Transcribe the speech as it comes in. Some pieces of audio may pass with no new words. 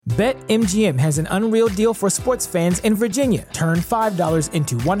BetMGM has an unreal deal for sports fans in Virginia. Turn $5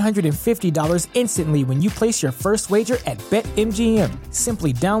 into $150 instantly when you place your first wager at BetMGM.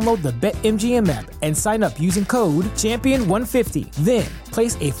 Simply download the BetMGM app and sign up using code Champion150. Then,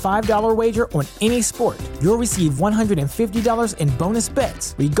 place a $5 wager on any sport. You'll receive $150 in bonus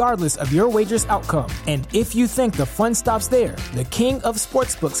bets, regardless of your wager's outcome. And if you think the fun stops there, the King of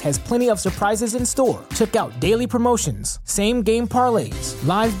Sportsbooks has plenty of surprises in store. Check out daily promotions, same-game parlays,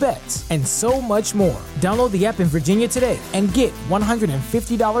 live bets, and so much more. Download the app in Virginia today and get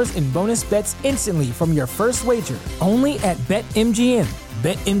 $150 in bonus bets instantly from your first wager. Only at BetMGM.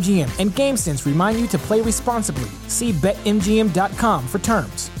 BetMGM and GameSense remind you to play responsibly. See BetMGM.com for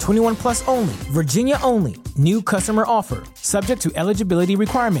terms. 21 plus only. Virginia only. New customer offer. Subject to eligibility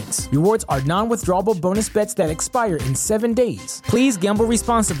requirements. Rewards are non-withdrawable bonus bets that expire in 7 days. Please gamble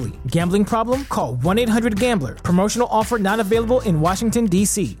responsibly. Gambling problem? Call 1-800-GAMBLER. Promotional offer not available in Washington,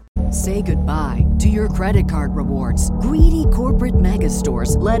 D.C. Say goodbye to your credit card rewards. Greedy corporate mega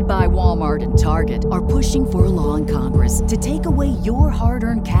stores, led by Walmart and Target, are pushing for a law in Congress to take away your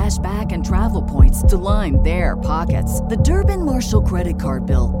hard-earned cash back and travel points to line their pockets. The Durbin-Marshall credit card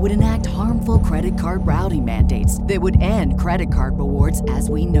bill would enact harmful credit card routing mandates that would end credit card rewards as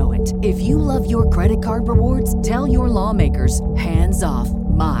we know it. If you love your credit card rewards, tell your lawmakers, hands off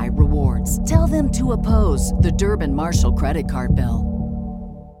my rewards. Tell them to oppose the Durbin-Marshall credit card bill.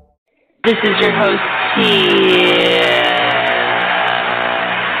 This is your host,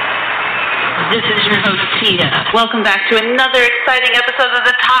 Tia. Welcome back to another exciting episode of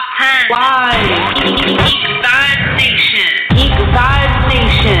the Top 10. Live. Geek Vibe Nation. Geek Vibe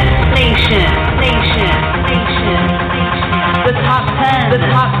Nation. The Top 10.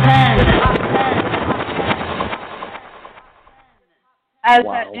 As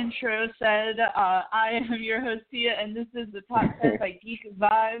that intro said, I am your host, Tia, and this is the Top 10 by Geek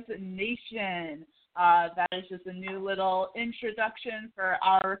Vibes Nation. That is just a new little introduction for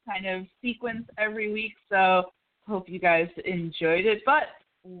our kind of sequence every week, so hope you guys enjoyed it. But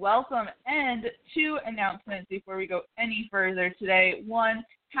welcome, and 2 announcements before we go any further today. 1,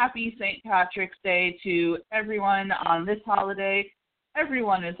 happy St. Patrick's Day to everyone on this holiday.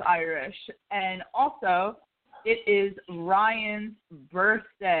 Everyone is Irish. And also, it is Ryan's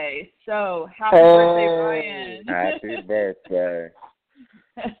birthday. So, happy birthday, Ryan. Happy birthday.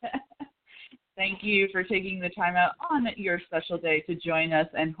 Thank you for taking the time out on your special day to join us,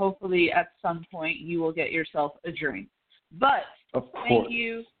 and hopefully at some point you will get yourself a drink. But thank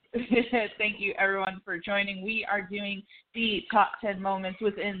you everyone for joining. We are doing the top 10 moments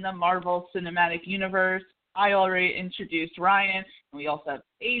within the Marvel Cinematic Universe. I already introduced Ryan, and we also have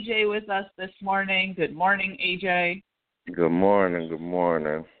AJ with us this morning. Good morning, AJ. Good morning.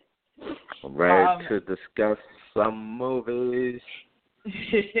 I'm ready to discuss some movies.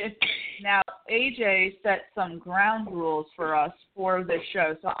 Now, AJ set some ground rules for us for this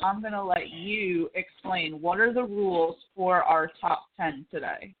show, so I'm going to let you explain what are the rules for our top 10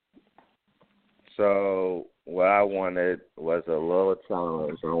 today. So what I wanted was a little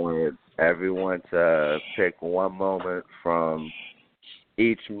challenge. I wanted everyone to pick one moment from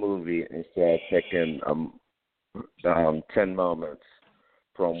each movie instead of picking 10 moments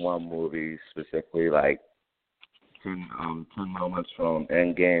from one movie, specifically like 10 moments from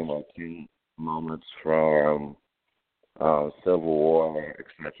Endgame or 10 moments from Civil War,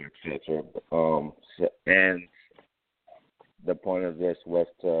 etc. And the point of this was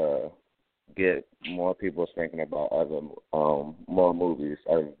to get more people thinking about other more movies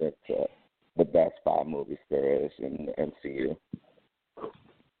other than the best 5 movies there is in the MCU.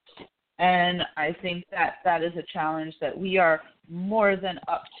 And I think that is a challenge that we are more than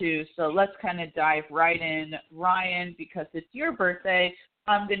up to. So let's kind of dive right in. Ryan, because it's your birthday,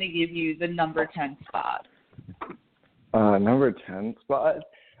 I'm going to give you the number 10 spot. Number 10 spot?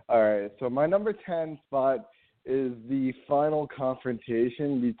 All right, so my number 10 spot is the final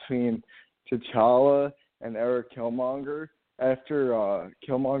confrontation between T'Challa and Eric Killmonger after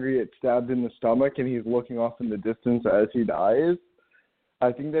Killmonger gets stabbed in the stomach and he's looking off in the distance as he dies.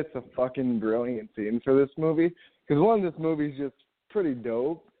 I think that's a fucking brilliant scene for this movie. Because one, this movie's just pretty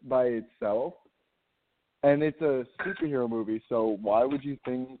dope by itself. And it's a superhero movie, so why would you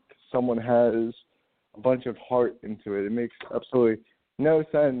think someone has a bunch of heart into it? It makes absolutely no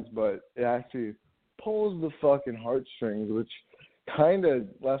sense, but it actually pulls the fucking heartstrings, which kind of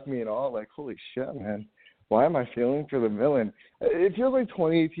left me in awe, like, holy shit, man. Why am I feeling for the villain? It feels like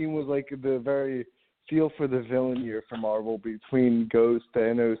 2018 was like the very feel for the villain year for Marvel between Ghost,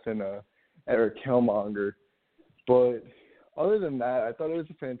 Thanos, and Eric Killmonger. But other than that, I thought it was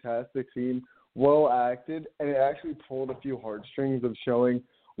a fantastic scene, well acted, and it actually pulled a few heartstrings of showing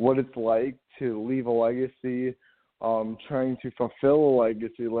what it's like to leave a legacy, trying to fulfill a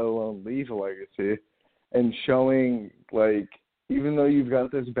legacy, let alone leave a legacy, and showing, like, even though you've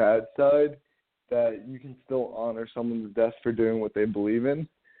got this bad side, that you can still honor someone's death for doing what they believe in,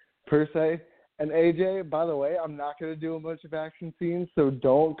 per se. And AJ, by the way, I'm not going to do a bunch of action scenes, so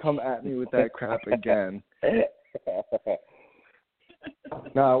don't come at me with that crap again.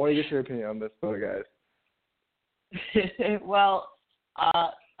 No, I want to get your opinion on this, though, guys. Well,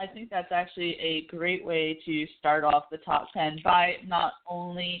 I think that's actually a great way to start off the top 10 by not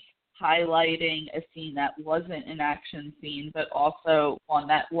only highlighting a scene that wasn't an action scene, but also one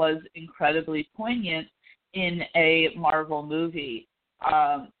that was incredibly poignant in a Marvel movie.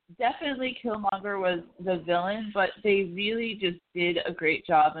 Definitely Killmonger was the villain, but they really just did a great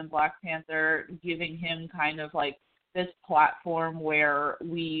job in Black Panther, giving him kind of like this platform where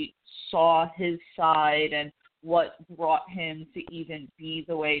we saw his side and what brought him to even be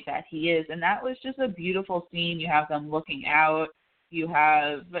the way that he is. And that was just a beautiful scene. You have them looking out. You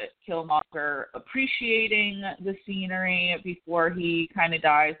have Killmonger appreciating the scenery before he kind of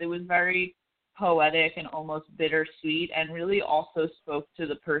dies. It was very poetic and almost bittersweet, and really also spoke to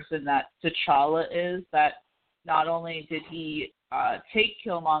the person that T'Challa is, that not only did he take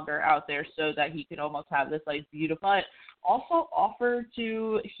Killmonger out there so that he could almost have this like beautiful, but also offer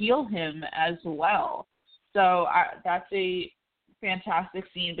to heal him as well. So that's a fantastic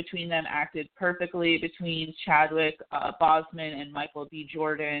scene between them, acted perfectly between Chadwick Boseman and Michael B.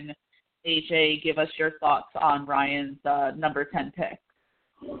 Jordan. AJ, give us your thoughts on Ryan's number 10 pick.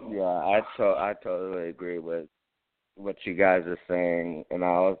 Yeah, I totally agree with what you guys are saying, and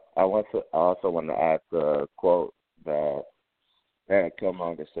I also want to add the quote that Eric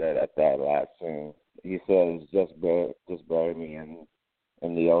Killmonger said at that last scene. He says, "Just bury me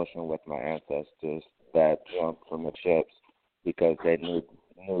in the ocean with my ancestors that jumped from the ships because they knew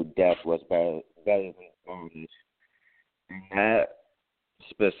death was better than owners." And that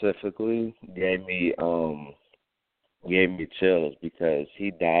specifically gave me chills, because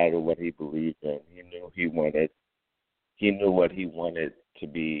he died of what he believed in. He knew what he wanted to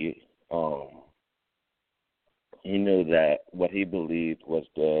be. He knew that what he believed was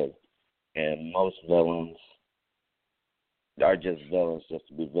good, and most villains are just villains just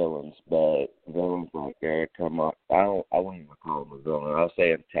to be villains. But villains like Eric Killmonger, I wouldn't even call him a villain. I'll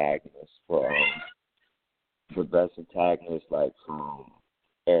say antagonist. For best antagonist, like from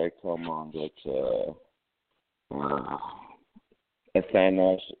Eric Killmonger to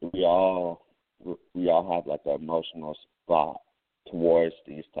Thanos, we all have like an emotional spot towards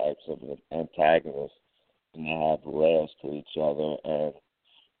these types of antagonists, and they have layers to each other. And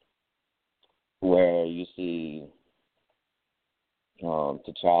where you see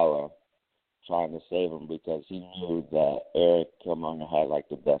T'Challa trying to save him because he knew that Eric Killmonger had like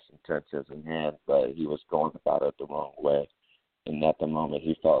the best intentions in hand, but he was going about it the wrong way. And at the moment,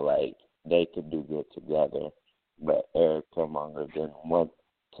 he felt like they could do good together, but Eric Killmonger didn't want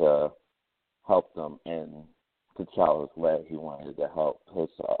to help them in T'Challa's way. He wanted to help his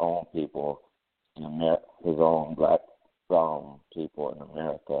own people, his own black people in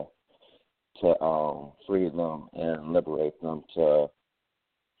America, to free them and liberate them so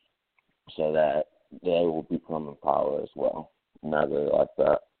that they will become in power as well. And I really like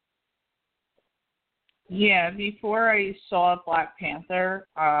that. Yeah, before I saw Black Panther,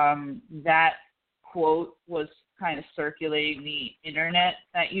 that quote was kind of circulating the internet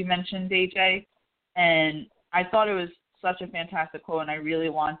that you mentioned, AJ, and I thought it was such a fantastic quote, and I really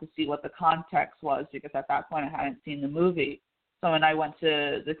wanted to see what the context was, because at that point I hadn't seen the movie. So when I went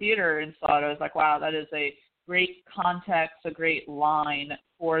to the theater and saw it, I was like, wow, that is a great context, a great line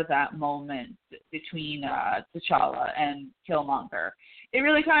for that moment between T'Challa and Killmonger. It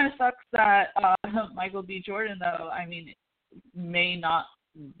really kind of sucks that Michael B. Jordan, though, I mean, may not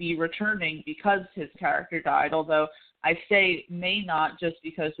be returning because his character died, although I say may not just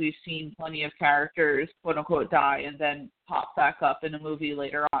because we've seen plenty of characters, quote-unquote, die and then pop back up in a movie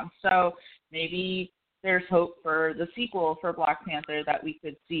later on. So maybe there's hope for the sequel for Black Panther that we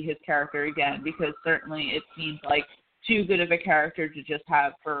could see his character again, because certainly it seems like too good of a character to just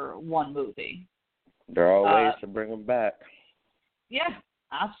have for one movie. There are ways to bring him back. Yeah,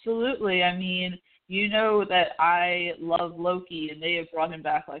 absolutely. I mean, you know that I love Loki, and they have brought him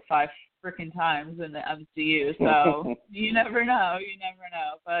back like 5 freaking times in the MCU, so you never know.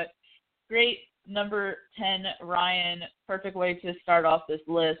 But great number 10, Ryan. Perfect way to start off this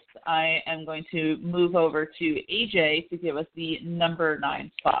list. I am going to move over to AJ to give us the number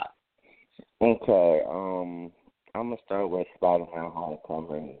 9 spot. Okay, I'm going to start with Spider-Man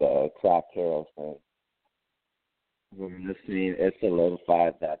Homecoming, the track hero thing. in this scene, it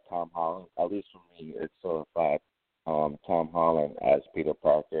solidified that Tom Holland, at least for me, it solidified Tom Holland as Peter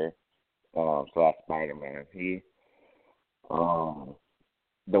Parker slash Spider-Man.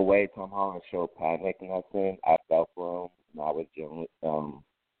 The way Tom Holland showed panic in that scene, I felt for him, and I was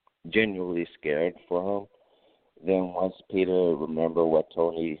genuinely scared for him. Then once Peter remembered what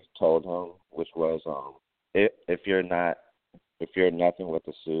Tony told him, which was, if you're nothing with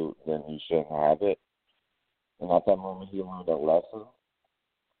the suit, then you shouldn't have it. And at that moment, he learned a lesson.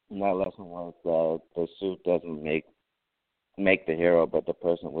 And that lesson was that the suit doesn't make the hero, but the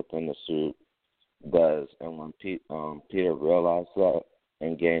person within the suit does. And when Peter realized that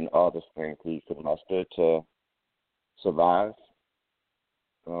and gained all the strength he could muster to survive,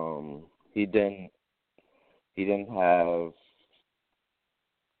 he didn't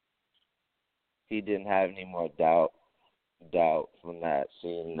have any more doubt from that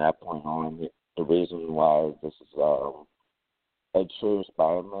scene, that point on. The reason why this is a true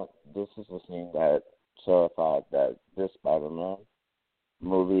Spider-Man, this is a scene that certified that this Spider-Man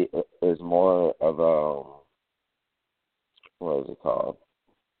movie is more of a, what is it called?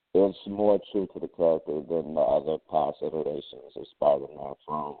 It's more true to the character than the other past iterations of Spider-Man,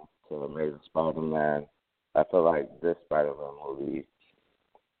 from to Amazing Spider-Man. I feel like this Spider-Man movie,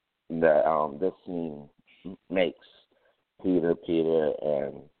 that this scene makes Peter,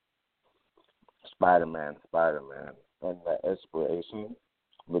 and Spider-Man. And the inspiration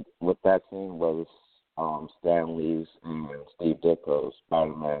with that scene was Stan Lee's and Steve Ditko's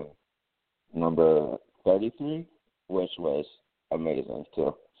Spider-Man number 33, which was amazing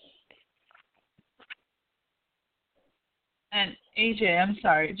too. And AJ, I'm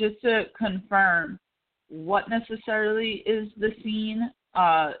sorry, just to confirm, what necessarily is the scene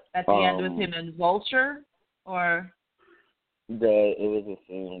at the end with him and Vulture, or? It was a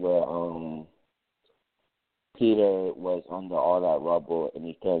scene where Peter was under all that rubble and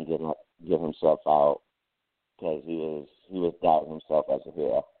he couldn't get himself out because he was doubting himself as a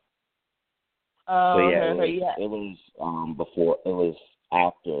hero. Oh, so yeah, okay, it was before, it was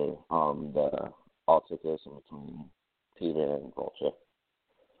after the altercation between Peter and Vulture.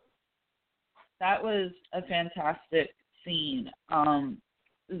 That was a fantastic scene.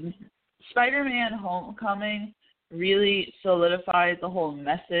 Spider-Man Homecoming really solidified the whole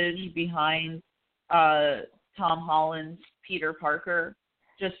message behind Tom Holland's Peter Parker,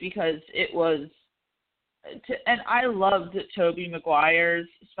 just because it was, and I loved Tobey Maguire's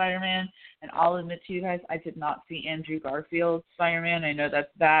Spider-Man, and I'll admit to you guys, I did not see Andrew Garfield's Spider-Man. I know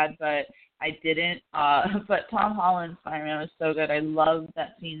that's bad, but I didn't. But Tom Holland's Spider-Man was so good. I love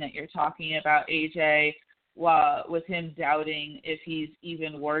that scene that you're talking about, AJ, with him doubting if he's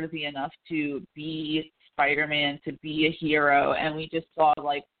even worthy enough to be Spider-Man, to be a hero, and we just saw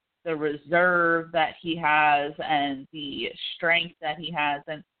like the reserve that he has and the strength that he has,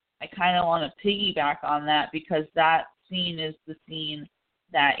 and I kind of want to piggyback on that because that scene is the scene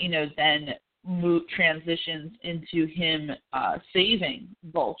that, then transitions into him saving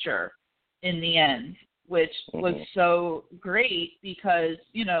Vulture in the end, which was so great because,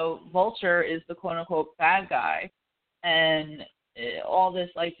 Vulture is the quote-unquote bad guy, and all this,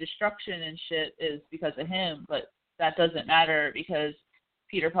 like, destruction and shit is because of him, but that doesn't matter because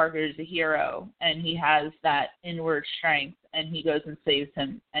Peter Parker is a hero, and he has that inward strength, and he goes and saves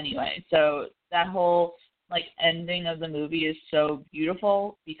him anyway. So that whole, ending of the movie is so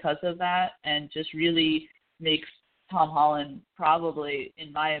beautiful because of that, and just really makes Tom Holland probably,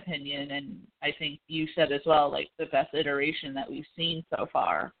 in my opinion, and I think you said as well, the best iteration that we've seen so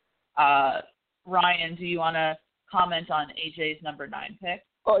far. Ryan, do you want to comment on AJ's number 9 pick?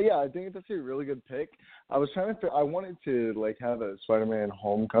 Oh, yeah, I think it's actually a really good pick. I wanted to, have a Spider-Man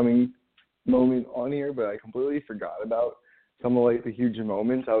Homecoming moment on here, but I completely forgot about some of, the huge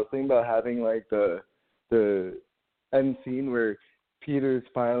moments. I was thinking about having, the end scene where Peter's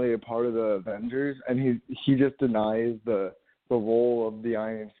finally a part of the Avengers, and he just denies the role of the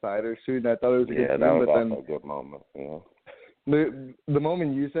Iron Spider suit, and I thought it was a good scene. Yeah, that was also a good moment, yeah. The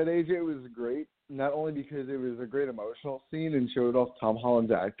moment you said, AJ, was great, not only because it was a great emotional scene and showed off Tom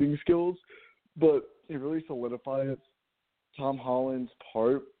Holland's acting skills, but it really solidified Tom Holland's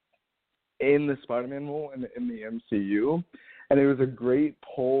part in the Spider-Man role in the MCU. And it was a great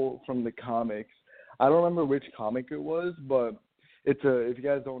pull from the comics. I don't remember which comic it was, but if you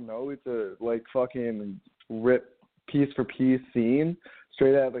guys don't know, it's a fucking rip piece for piece scene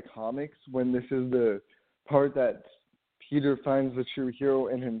straight out of the comics, when this is the part that Peter finds the true hero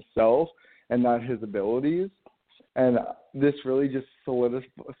in himself and not his abilities. And this really just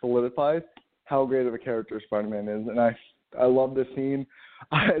solidifies how great of a character Spider-Man is. And I love the scene.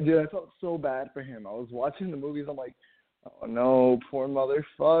 Dude, I felt so bad for him. I was watching the movies. I'm like, oh no, poor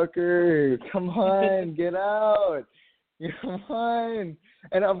motherfucker! Come on, get out! Come on!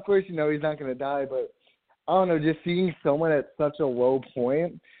 And of course, he's not gonna die. But I don't know, just seeing someone at such a low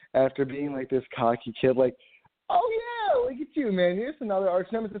point after being like this cocky kid, like, oh yeah, look at you, man. Here's another arch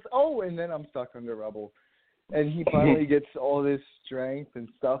nemesis. Oh, and then I'm stuck under rubble. And he finally gets all this strength and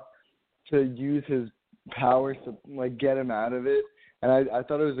stuff to use his powers to like get him out of it. And I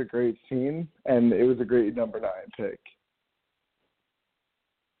thought it was a great scene, and it was a great number 9 pick.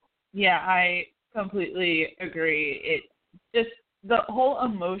 Yeah, I completely agree. It just the whole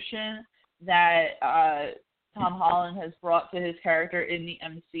emotion that Tom Holland has brought to his character in the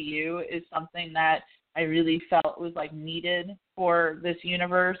MCU is something that I really felt was like needed for this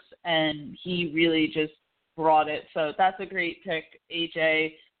universe, and he really just brought it. So that's a great pick,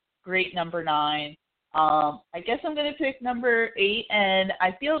 AJ. Great number 9. I guess I'm going to pick number 8, and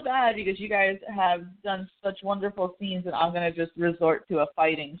I feel bad because you guys have done such wonderful scenes, and I'm going to just resort to a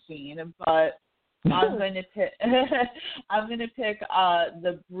fighting scene. But I'm going to pick. I'm going to pick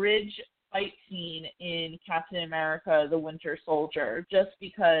the bridge fight scene in Captain America: The Winter Soldier, just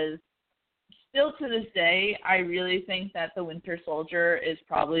because. Still to this day, I really think that The Winter Soldier is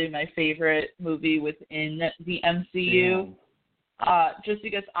probably my favorite movie within the MCU. Just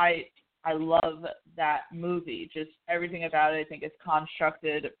because I love that movie. Just everything about it I think is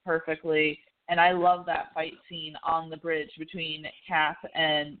constructed perfectly. And I love that fight scene on the bridge between Cap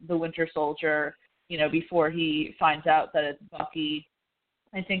and the Winter Soldier, before he finds out that it's Bucky.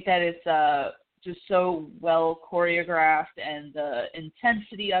 I think that it's just so well choreographed, and the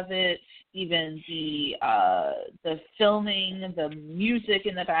intensity of it, even the filming, the music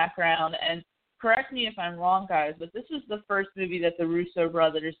in the background. And correct me if I'm wrong, guys, but this was the first movie that the Russo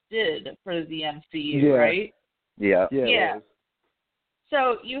brothers did for the MCU, right? Yeah.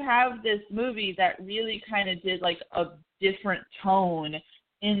 So you have this movie that really kind of did like a different tone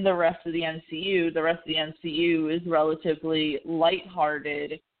in the rest of the MCU. The rest of the MCU is relatively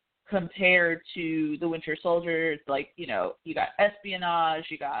lighthearted compared to the Winter Soldier. It's like, you got espionage,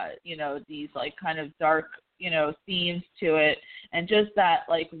 you got, these like kind of dark, themes to it, and just that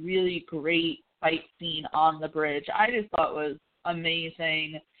like really great fight scene on the bridge, I just thought was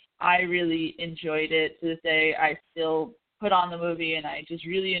amazing. I really enjoyed it. To this day, I still put on the movie, and I just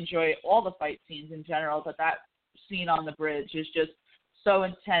really enjoy all the fight scenes in general, but that scene on the bridge is just so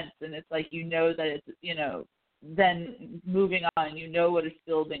intense, and it's like, that it's, then moving on, what it's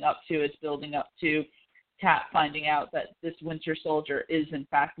building up to. It's building up to Cap finding out that this Winter Soldier is in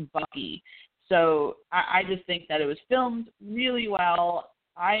fact Bucky. So I just think that it was filmed really well.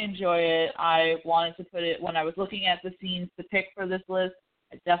 I enjoy it. I wanted to put it, when I was looking at the scenes to pick for this list,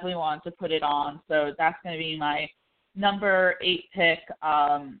 I definitely wanted to put it on. So that's going to be my number 8 pick.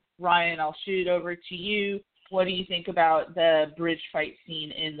 Ryan, I'll shoot it over to you. What do you think about the bridge fight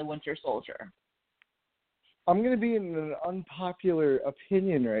scene in The Winter Soldier? I'm going to be in an unpopular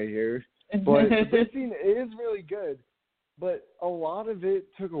opinion right here, but this scene is really good. But a lot of it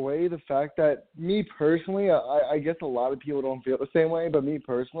took away the fact that me personally, I guess a lot of people don't feel the same way, but me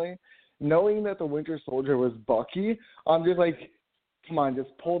personally, knowing that the Winter Soldier was Bucky, I'm just like, come on,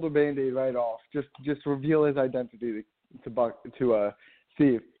 just pull the Band-Aid right off. Just reveal his identity to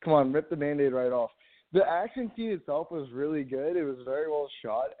Steve. Come on, rip the Band-Aid right off. The action scene itself was really good. It was very well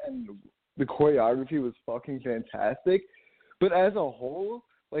shot, and the choreography was fucking fantastic. But as a whole,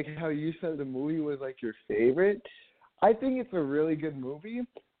 like how you said the movie was like your favorite, I think it's a really good movie.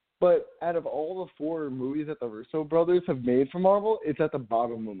 But out of all the 4 movies that the Russo brothers have made for Marvel, it's at the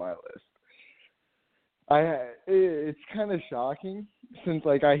bottom of my list. It's kind of shocking since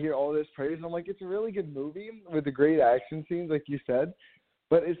like I hear all this praise. And I'm like, it's a really good movie with the great action scenes, like you said,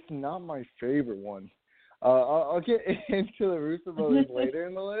 but it's not my favorite one. I'll get into the Russo brothers later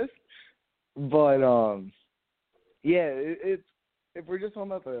in the list. But, it's if we're just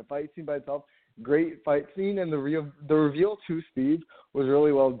talking about the fight scene by itself, great fight scene, and the reveal to Steve was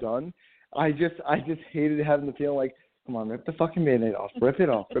really well done. I just hated having the feeling like, come on, rip the fucking Band-Aid off. Rip it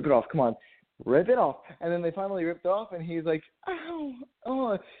off. Come on. Rip it off. And then they finally ripped it off, and he's like, ow,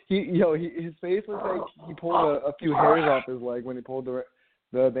 oh. His face looks like he pulled a few hairs off his leg when he pulled the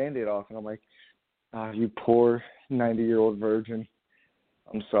Band-Aid off. And I'm like, you poor 90-year-old virgin.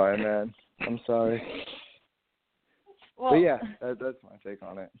 I'm sorry, man. I'm sorry. Well, but yeah, that's my take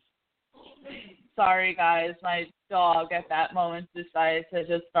on it. Sorry, guys. My dog at that moment decided to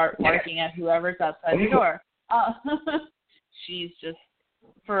just start barking at whoever's outside the door. She's just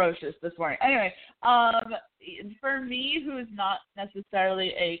ferocious this morning. Anyway, for me, who is not necessarily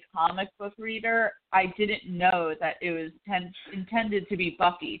a comic book reader, I didn't know that it was intended to be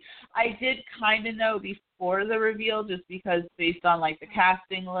Bucky. I did kind of know before the reveal, just because based on like the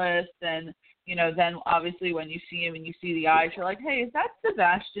casting list, and then obviously when you see him and you see the eyes, you're like, hey, is that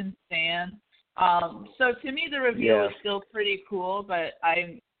Sebastian Stan? So to me, the reveal is still pretty cool, but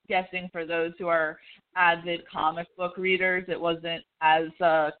I'm guessing for those who are avid comic book readers, it wasn't as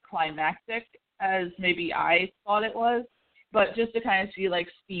climactic as maybe I thought it was. But just to kind of see like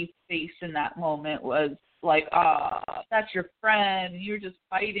Steve's face in that moment was like, that's your friend. You're just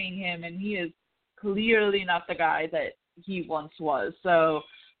fighting him, and he is clearly not the guy that he once was. So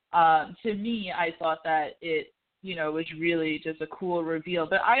to me, I thought that it, was really just a cool reveal.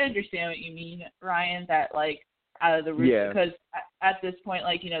 But I understand what you mean, Ryan, that like out of the Russo, because at this point,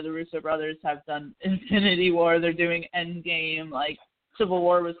 like, the Russo brothers have done Infinity War, they're doing Endgame, like Civil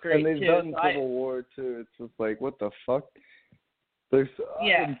War was great and they've done Civil War too. It's just like, what the fuck? There's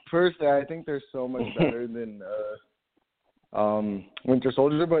personally, I think they're so much better than Winter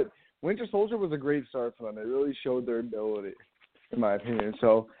Soldier, but Winter Soldier was a great start for them. They really showed their ability, in my opinion.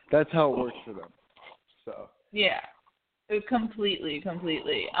 So that's how it works for them. So completely.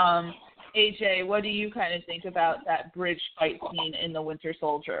 AJ, what do you kind of think about that bridge fight scene in the Winter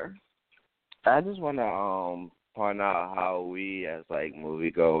Soldier? I just want to point out how we as like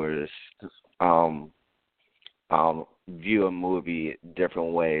moviegoers view a movie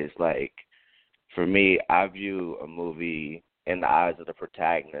different ways. Like for me, I view a movie in the eyes of the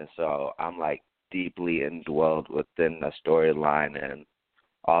protagonist, so I'm like deeply indwelled within the storyline and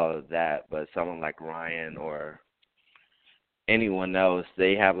all of that. But someone like Ryan or anyone else,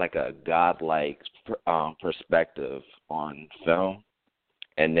 they have like a godlike perspective on film,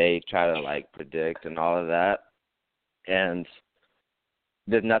 and they try to like predict and all of that. And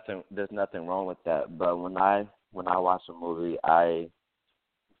there's nothing wrong with that. But when I watch a movie, I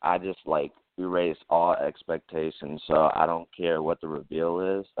just like erase all expectations. So I don't care what the reveal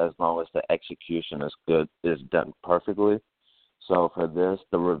is, as long as the execution is done perfectly. So for this,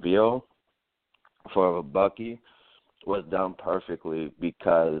 the reveal for Bucky was done perfectly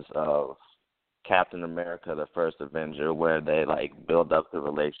because of Captain America, the First Avenger, where they like build up the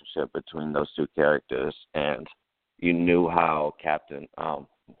relationship between those two characters, and you knew how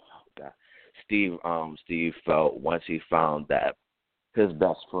Steve felt once he found that his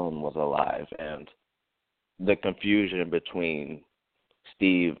best friend was alive, and the confusion between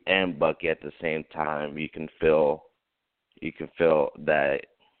Steve and Bucky at the same time. You can feel that.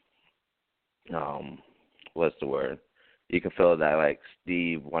 What's the word? You can feel that like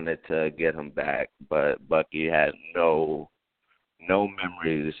Steve wanted to get him back, but Bucky had no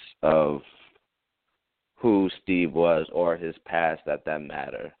memories of who Steve was or his past that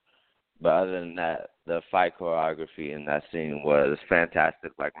matter. But other than that, the fight choreography in that scene was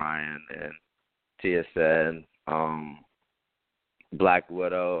fantastic, like Ryan and Tia said. Black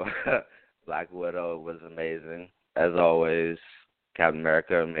Widow was amazing, as always. Captain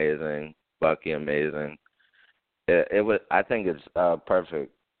America, amazing. Bucky, amazing. It was. I think it's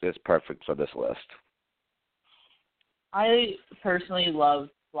perfect. It's perfect for this list. I personally love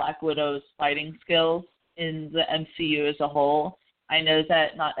Black Widow's fighting skills in the MCU as a whole. I know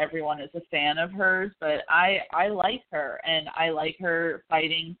that not everyone is a fan of hers, but I like her, and I like her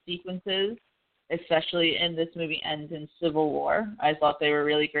fighting sequences, especially in this movie and in Civil War. I thought they were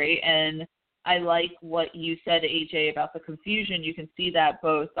really great, and I like what you said, AJ, about the confusion. You can see that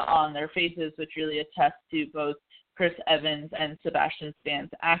both on their faces, which really attests to both Chris Evans and Sebastian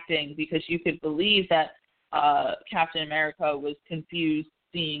Stan's acting, because you could believe that Captain America was confused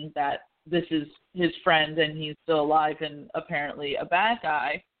seeing that this is his friend and he's still alive and apparently a bad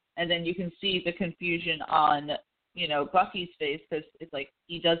guy. And then you can see the confusion on, Bucky's face, because it's like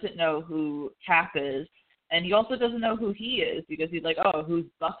he doesn't know who Cap is, and he also doesn't know who he is, because he's like, oh, who's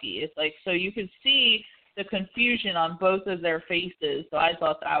Bucky? It's like, so you can see the confusion on both of their faces. So I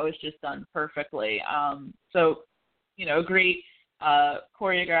thought that was just done perfectly. Great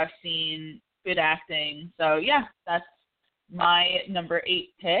choreographed scene, good acting. So, yeah, that's my number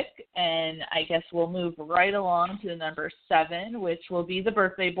 8 pick. And I guess we'll move right along to number 7, which will be the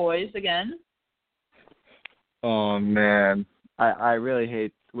Birthday Boys again. Oh, man. I really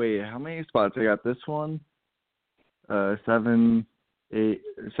hate – wait, how many spots? I got this one. 7, 8,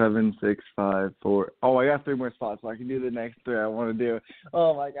 7, 6, 5, 4. Oh, I got 3 more spots, so I can do the next 3 I want to do.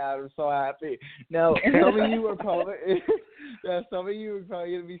 Oh my God, I'm so happy. Now, some of you are probably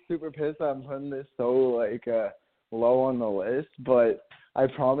gonna be super pissed that I'm putting this so low on the list, but I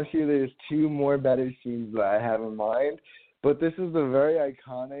promise you, there's 2 more better scenes that I have in mind. but this is the very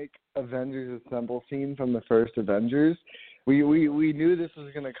iconic Avengers Assemble scene from the first Avengers. We knew this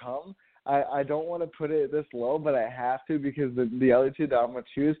was going to come. I don't want to put it this low, but I have to because the other two that I'm going to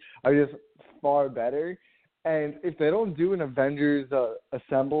choose are just far better. And if they don't do an Avengers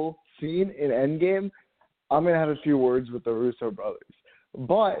Assemble scene in Endgame, I'm going to have a few words with the Russo brothers.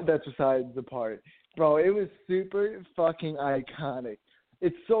 But that's besides the part. Bro, it was super fucking iconic.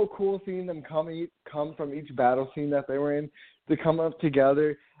 It's so cool seeing them come from each battle scene that they were in to come up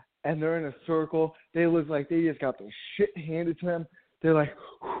together, and they're in a circle. They look like they just got the shit handed to them. They're like,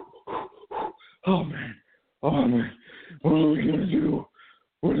 oh man, what are we gonna do?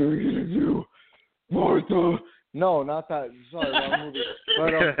 What are we gonna do, Martha? No, not that. Sorry, wrong movie.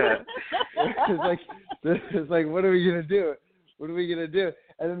 But it's like, what are we gonna do? What are we gonna do?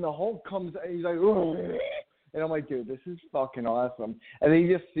 And then the Hulk comes, and he's like, oh. And I'm like, dude, this is fucking awesome. And then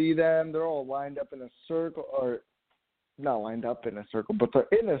you just see them, they're all lined up in a circle, or not lined up in a circle, but they're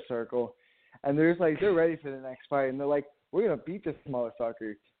in a circle. And they're just like, they're ready for the next fight. And they're like, we're going to beat this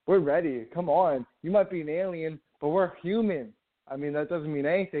motherfucker. We're ready. Come on. You might be an alien, but we're human. I mean, that doesn't mean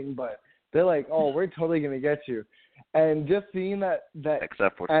anything, but they're like, oh, we're totally going to get you. And just seeing that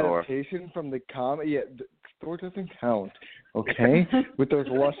except for adaptation Thor. from the comic, yeah, Thor doesn't count, okay? With those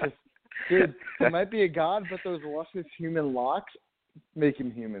luscious, dude, he might be a god, but those luscious human locks make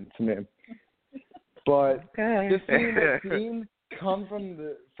him human to me. But just seeing that scene come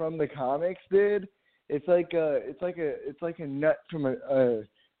from the comics, dude, it's like a nut from a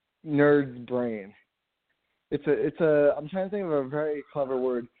nerd's brain. It's a I'm trying to think of a very clever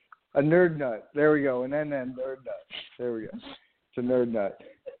word. A nerd nut. There we go. An NN nerd nut. There we go. It's a nerd nut.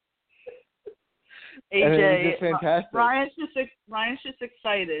 AJ, fantastic. Ryan's just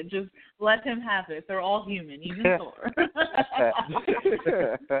excited. Just let him have it. They're all human, even Thor.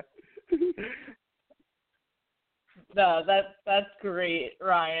 No, that's great,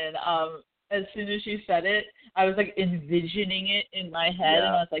 Ryan. As soon as you said it, I was like envisioning it in my head, and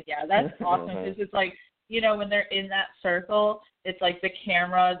I was like, yeah, that's awesome because it's like, when they're in that circle, it's like the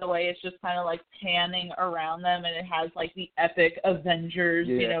camera, the way it's just kind of like panning around them, and it has like the epic Avengers,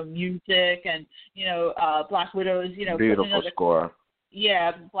 music, and Black Widow's, beautiful score.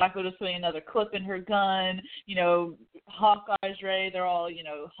 Yeah, Black Widow's putting another clip in her gun. Hawkeye's ready. They're all,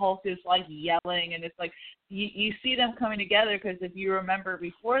 Hulk is like yelling, and it's like you see them coming together because if you remember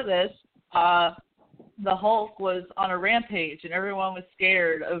before this, the Hulk was on a rampage, and everyone was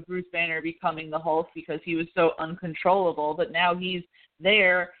scared of Bruce Banner becoming the Hulk because he was so uncontrollable. But now he's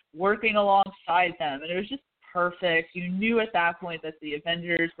there working alongside them, and it was just perfect. You knew at that point that the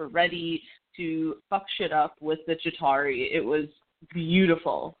Avengers were ready to fuck shit up with the Chitauri. It was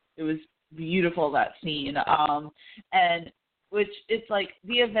beautiful. It was beautiful, that scene. And which it's like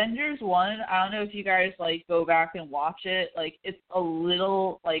the Avengers one, I don't know if you guys like go back and watch it, like it's a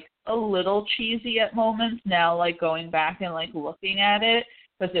little cheesy at moments now, like going back and like looking at it,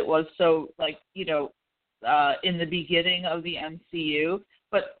 because it was so like, in the beginning of the MCU,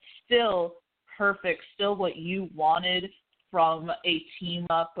 but still perfect, still what you wanted from a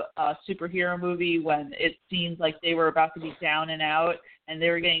team-up superhero movie when it seemed like they were about to be down and out and they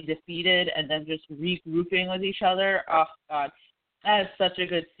were getting defeated and then just regrouping with each other. Oh, God, that is such a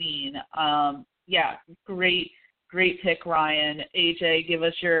good scene. Yeah, great pick, Ryan. AJ, give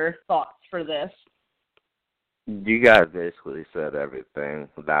us your thoughts for this. You guys basically said everything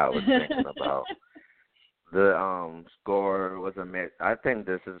that I was thinking about. The score was amazing. I think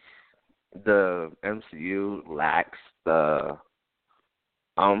this is the MCU lacks the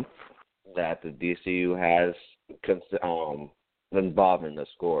that the DCU has involved in the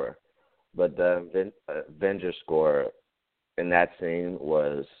score, but the Avengers score in that scene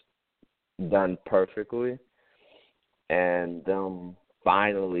was done perfectly, and them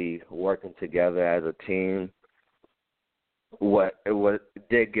finally working together as a team. It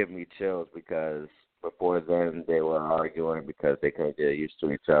did give me chills because before then they were arguing because they couldn't get used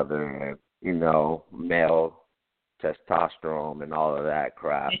to each other and male testosterone and all of that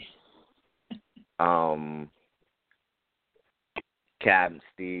crap. Cap and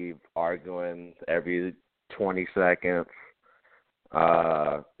Steve arguing every 20 seconds.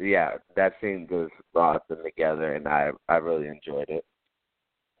 Yeah, that scene just brought them together, and I really enjoyed it.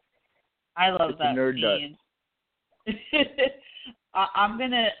 I love that scene. I'm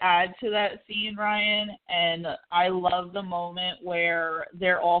going to add to that scene, Ryan, and I love the moment where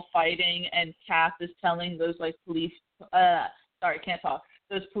they're all fighting and Cap is telling those, like, those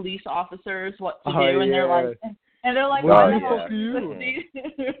police officers what to do, and they're like, And they're like, why the the hell fuck are is you?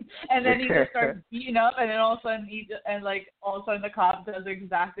 this? And then he just starts beating up, and then all of a sudden all of a sudden the cop does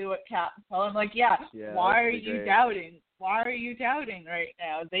exactly what Cap told him. Like, why are you doubting? Why are you doubting right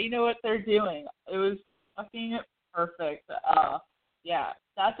now? They know what they're doing. It was fucking perfect.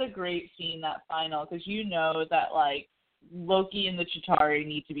 That's a great scene, that final, because you know that, like, Loki and the Chitauri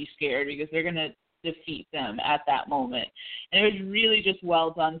need to be scared because they're going to defeat them at that moment. And it was really just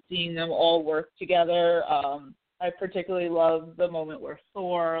well done seeing them all work together. I particularly love the moment where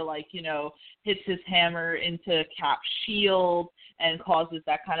Thor, like, you know, hits his hammer into Cap's shield and causes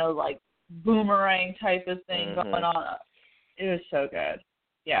that kind of, like, boomerang type of thing going on. It was so good.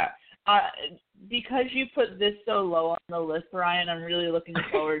 Yeah. Because you put this so low on the list, Ryan, I'm really looking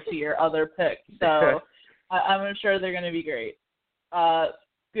forward to your other picks. So I'm sure they're going to be great.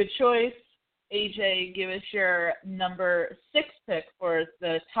 Good choice. AJ, give us your number 6 pick for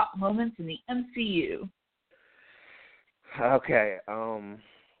the top moments in the MCU. Okay, I'm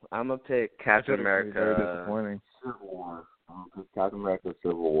gonna pick Captain America. Very disappointing. Civil War. Captain America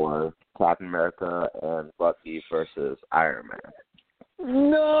Civil War. Captain America and Bucky versus Iron Man.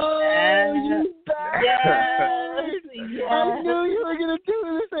 No, you bastard! Yes. I knew you were gonna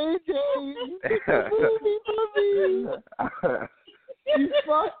do this, AJ. You picked the movie. You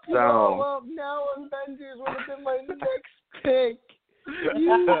fucked it all up. Now Avengers would have been my next pick.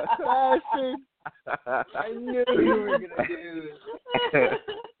 You bastard. I knew you were going to do this.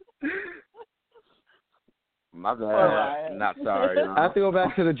 My bad. Not sorry. I have to go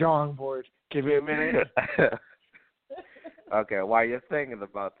back to the drawing board. Give me a minute. Okay, while you're thinking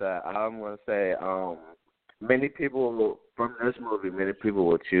about that, I'm going to say many people from this movie, many people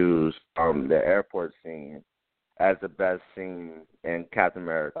will choose the airport scene as the best scene in Captain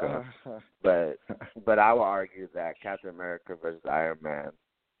America. But I will argue that Captain America versus Iron Man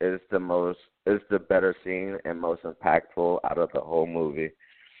is the better scene and most impactful out of the whole movie.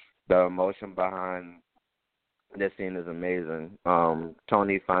 The emotion behind this scene is amazing.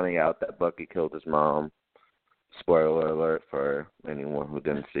 Tony finding out that Bucky killed his mom. Spoiler alert for anyone who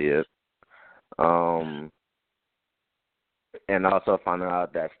didn't see it. And also finding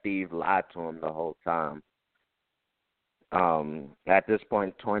out that Steve lied to him the whole time. At this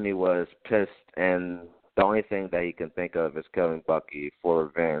point, Tony was pissed, and the only thing that he can think of is killing Bucky for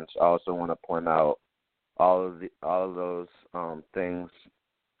revenge. I also want to point out all of those things.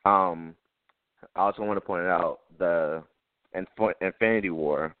 I also want to point out the Infinity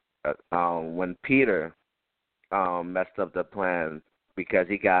War when Peter messed up the plan because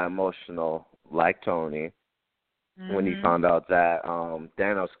he got emotional, like Tony, when he found out that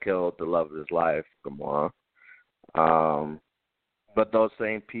Thanos killed the love of his life, Gamora. But those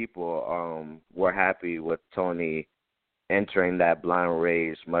same people were happy with Tony entering that blind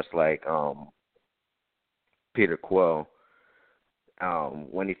rage, much like Peter Quill,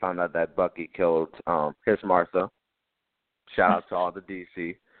 when he found out that Bucky killed his Martha. Shout out to all the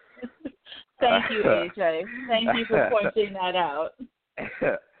DC. Thank you, AJ. Thank you for pointing that out.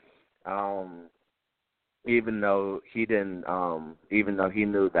 Even though he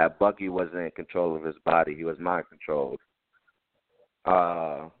knew that Bucky wasn't in control of his body, he was mind controlled.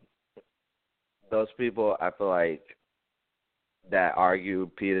 Those people, I feel like, that argue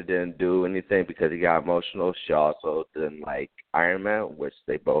Peter didn't do anything because he got emotional, she also didn't like Iron Man, which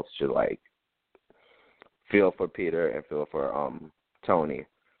they both should like feel for Peter and feel for Tony.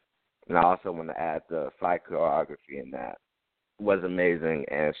 And I also want to add the fight choreography in that was amazing,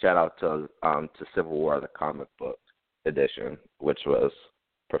 and shout out to Civil War, the comic book edition, which was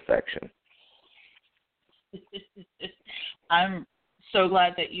perfection. I'm so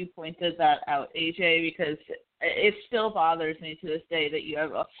glad that you pointed that out, AJ, because it still bothers me to this day that you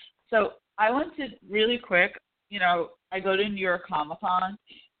have so I went to, really quick, I go to New York Comic-Con,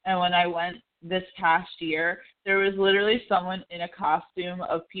 and when I went this past year, there was literally someone in a costume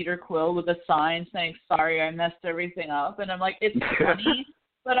of Peter Quill with a sign saying, "Sorry, I messed everything up." And I'm like, it's funny,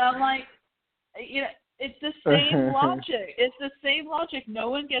 but I'm like, it's the same logic. It's the same logic. No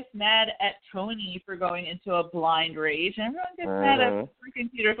one gets mad at Tony for going into a blind rage. Everyone gets mad at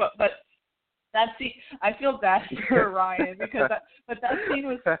freaking Peter Quill. But that scene, I feel bad for Ryan because that scene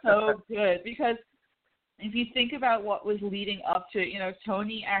was so good because if you think about what was leading up to it,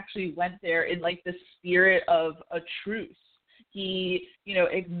 Tony actually went there in like the spirit of a truce. He,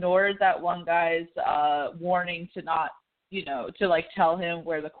 ignored that one guy's warning to not, to like tell him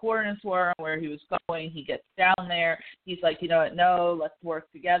where the coordinates were and where he was going. He gets down there. He's like, no, let's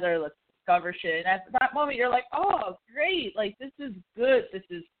work together. Let's discover shit. And at that moment, you're like, oh, great. Like, this is good. This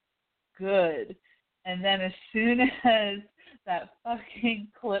is good. And then as soon as that fucking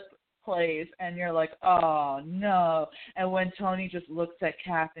clip plays, and you're like, oh no. And when Tony just looks at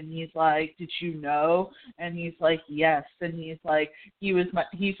Cap and he's like, did you know? And he's like, yes. And he's like, he's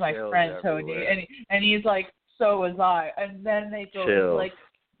my friend, Tony. And he's like, so was I. And then they go into like,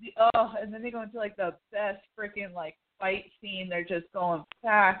 the best freaking like fight scene. They're just going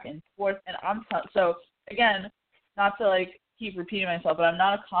back and forth. And so again, not to like keep repeating myself, but I'm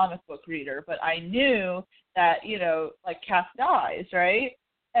not a comic book reader, but I knew that, like Cap dies, right?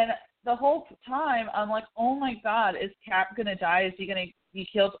 And the whole time I'm like, oh my God, is Cap going to die? Is he going to be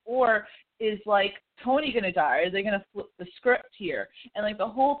killed? Or is like Tony going to die? Are they going to flip the script here? And like the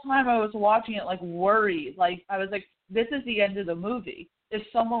whole time I was watching it, like worried, like I was like, this is the end of the movie. If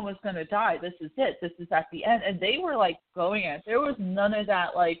someone was going to die, this is it. This is at the end. And they were like going at it. There was none of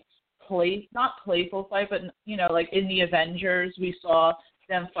that like not playful fight, but like in the Avengers, we saw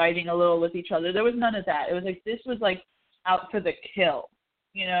them fighting a little with each other. There was none of that. It was like this was like out for the kill.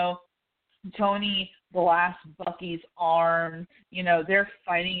 Tony blasts Bucky's arm. They're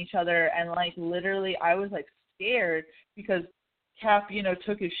fighting each other, and like literally, I was like scared because Cap,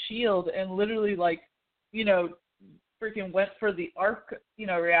 took his shield and literally like, freaking went for the arc,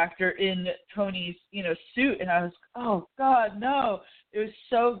 reactor in Tony's, suit, and I was, oh God, no. It was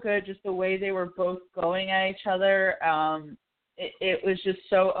so good, just the way they were both going at each other. It was just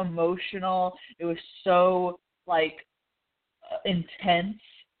so emotional. It was so like intense.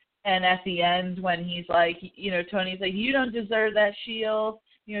 And at the end, when he's like, Tony's like, you don't deserve that shield,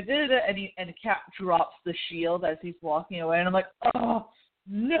 and Cap drops the shield as he's walking away, and I'm like, oh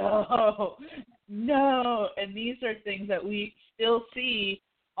no. And these are things that we still see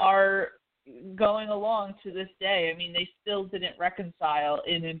are going along to this day. I mean, they still didn't reconcile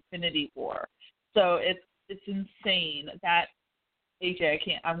in Infinity War. So it's insane that AJ,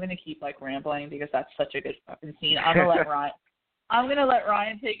 I'm gonna keep like rambling because that's such a good fucking scene. I'm gonna let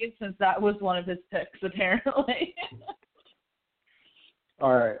Ryan take it since that was one of his picks apparently.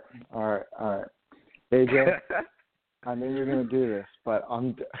 All right. AJ, I knew you were gonna do this, but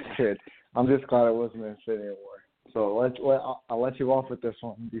I'm just glad it wasn't Infinity War. So I'll let you off with this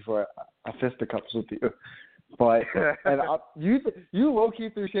one before I fisticuffs with you. But you low-key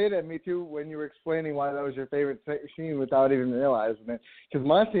threw shade at me too when you were explaining why that was your favorite scene without even realizing it. Because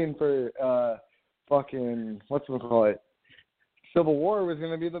my scene for Civil War was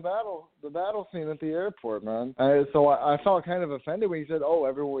going to be the battle scene at the airport, man. So I felt kind of offended when you said, "Oh,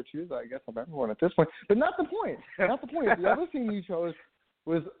 everyone would choose." I guess I'm everyone at this point, but not the point. Not the point. The other scene you chose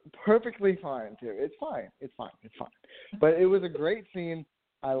was perfectly fine too. It's fine. But it was a great scene.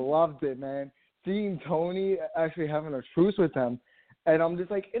 I loved it, man. Seeing Tony actually having a truce with them, and I'm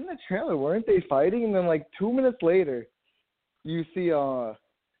just like, in the trailer, weren't they fighting? And then like 2 minutes later, you see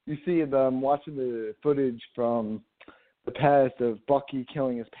them watching the footage from the past of Bucky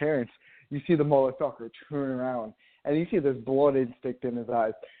killing his parents. You see the motherfucker turn around, and you see this blood instinct in his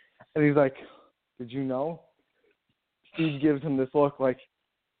eyes, and he's like, "Did you know?" Steve gives him this look like,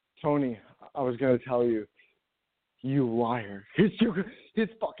 "Tony, I was going to tell you, you liar." His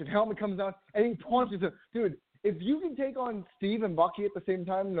fucking helmet comes down, and he punches him. Dude, if you can take on Steve and Bucky at the same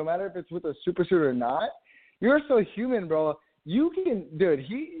time, no matter if it's with a super suit or not, you're so human, bro. You can, dude,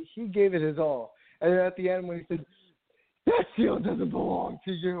 he gave it his all. And then at the end when he said, "That shield doesn't belong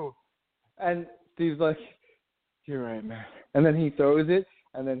to you," and Steve's like, "You're right, man." And then he throws it,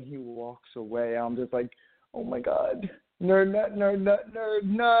 and then he walks away. I'm just like, oh my God. Nerd nut.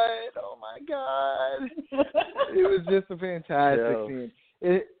 Oh my God. It was just a fantastic scene.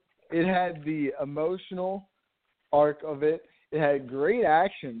 It had the emotional arc of it. It had great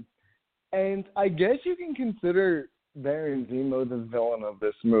action. And I guess you can consider Baron Zemo the villain of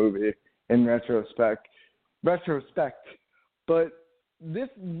this movie in retrospect. But this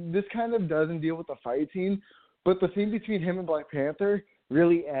kind of doesn't deal with the fight scene, but the scene between him and Black Panther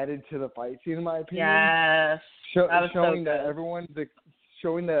really added to the fight scene, in my opinion. Yes. Showing that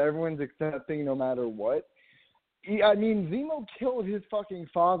everyone's accepting no matter what. I mean, Zemo killed his fucking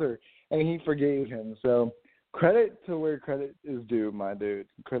father, and he forgave him. So credit to where credit is due, my dude.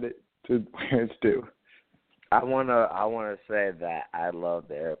 Credit to where it's due. I wanna say that I love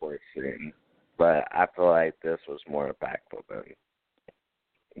the airport scene, but I feel like this was more impactful than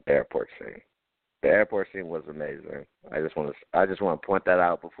the airport scene. The airport scene was amazing. I just want to point that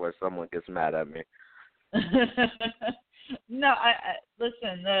out before someone gets mad at me. No, I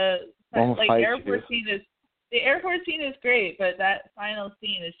listen. The airport scene is great, but that final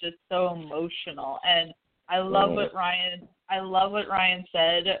scene is just so emotional, and I love what Ryan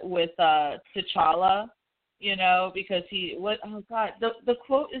said with T'Challa. because the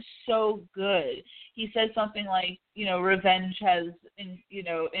quote is so good. He said something like, revenge has,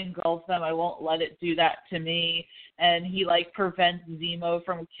 engulfed them. I won't let it do that to me. And he prevents Zemo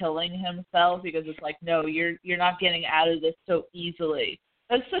from killing himself because it's like, no, you're not getting out of this so easily.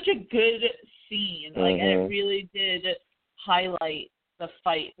 That's such a good scene. And it really did highlight the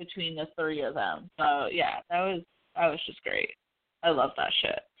fight between the three of them. So yeah, that was just great. I love that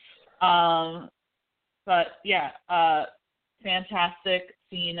shit. But yeah, fantastic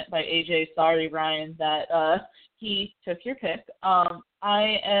scene by AJ. Sorry, Ryan, that he took your pick.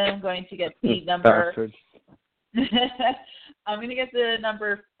 I am going to get the number. I'm going to get the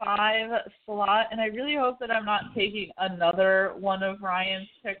number 5 slot, and I really hope that I'm not taking another one of Ryan's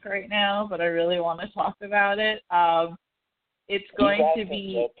pick right now, but I really want to talk about it. It's going to be.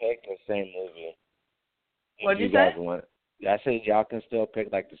 You guys can still pick the same movie. What did you say? I said y'all can still pick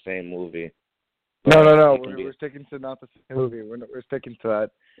the same movie. No. We're sticking to not the same movie. We're sticking to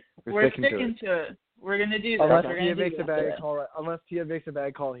that. We're sticking to it. We're gonna do that. Unless Tia makes a bad call. Unless Tia makes a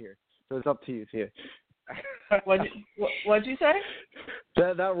bad call here, so it's up to you, Tia. What'd you say?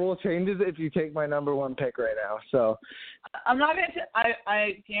 That rule changes if you take my number 1 pick right now. So I'm not gonna.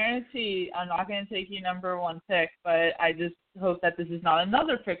 I guarantee I'm not gonna take your number 1 pick, but I just hope that this is not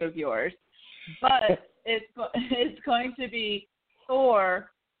another pick of yours. But it's going to be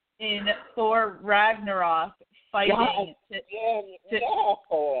Thor in Thor Ragnarok fighting.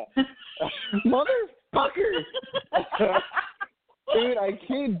 Motherfucker! Dude, I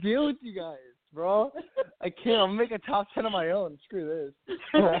can't deal with you guys, bro. I can't. I'll make a top 10 of my own. Screw this.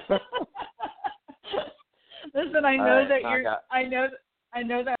 Listen, I know that you're. I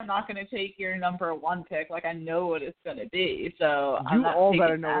know that I'm not going to take your number 1 pick. I know what it's going to be. So I'm not all taking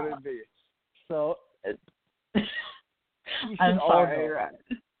better know what it'd be. So. I'm sorry, Ryan.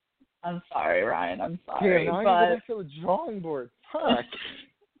 I'm sorry, Ryan. I'm sorry. Yeah, now I go back to the drawing board. Fuck.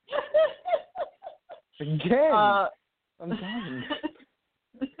 Again. I'm done.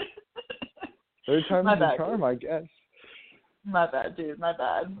 Third time's the charm, I guess. My bad, dude. My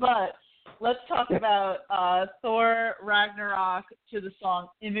bad. But let's talk about Thor Ragnarok to the song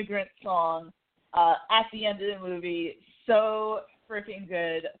Immigrant Song at the end of the movie. So freaking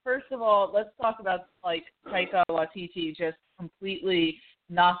good. First of all, let's talk about Taika Waititi just completely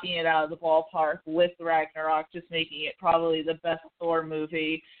knocking it out of the ballpark with Ragnarok, just making it probably the best Thor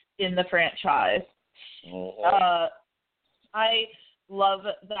movie in the franchise. I love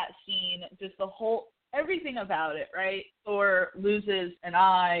that scene, just everything about it, right? Thor loses an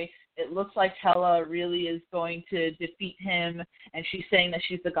eye. It looks like Hela really is going to defeat him, and she's saying that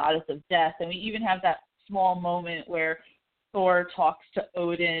she's the goddess of death. And we even have that small moment where Thor talks to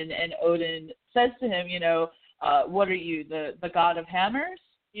Odin, and Odin says to him, what are you, the god of hammers?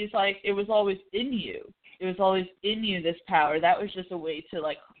 He's like, it was always in you. It was always in you, this power. That was just a way to,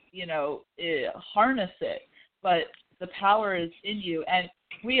 harness it. But the power is in you. And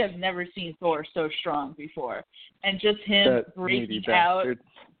we have never seen Thor so strong before. And just him breaking out.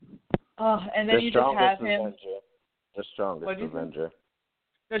 And then you just have him. The strongest Avenger.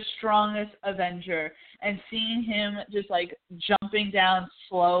 The strongest Avenger, and seeing him just jumping down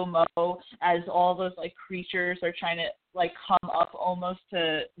slow-mo as all those creatures are trying to come up almost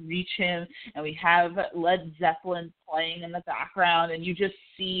to reach him, and we have Led Zeppelin playing in the background, and you just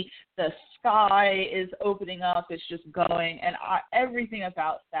see the sky is opening up, it's just going, and everything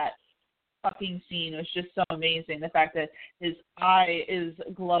about that fucking scene was just so amazing. The fact that his eye is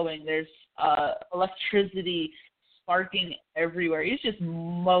glowing, there's electricity sparking everywhere. He's just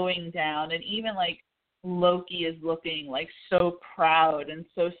mowing down, and even Loki is looking so proud and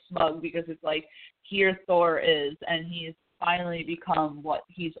so smug because it's here Thor is, and he's finally become what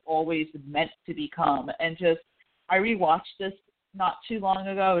he's always meant to become. And I rewatched this not too long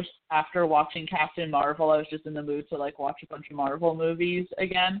ago. After watching Captain Marvel, I was just in the mood to watch a bunch of Marvel movies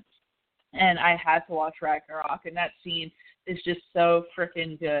again, and I had to watch Ragnarok, and that scene is just so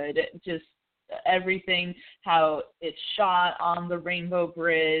freaking good. Just everything, how it's shot on the Rainbow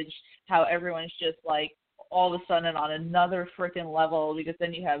Bridge, how everyone's just all of a sudden on another freaking level, because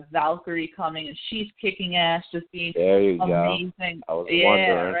then you have Valkyrie coming and she's kicking ass, just being amazing. I was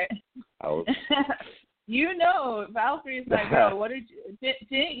wondering. Right? Valkyrie's my girl. What didn't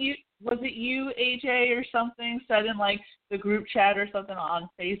you? Was it you, AJ, or something said in the group chat or something on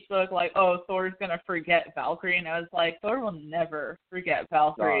Facebook, oh, Thor's gonna forget Valkyrie, and I was like, Thor will never forget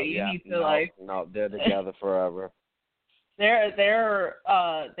Valkyrie. No, you need to No, they're together forever. They are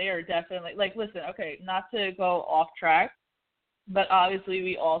definitely listen, okay, not to go off track, but obviously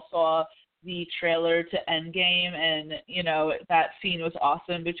we all saw the trailer to Endgame, and that scene was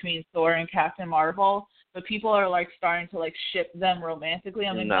awesome between Thor and Captain Marvel. but people are like starting to like ship them romantically.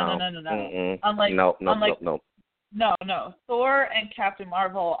 I'm like, no. Mm-mm. I'm like, no. No. Thor and Captain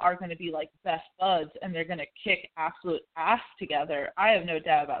Marvel are going to be like best buds, and they're going to kick absolute ass together. I have no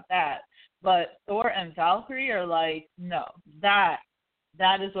doubt about that. But Thor and Valkyrie are like, no, that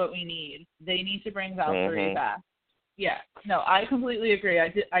is what we need. They need to bring Valkyrie back. Yeah, no, I completely agree.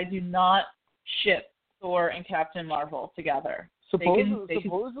 I do not ship Thor and Captain Marvel together.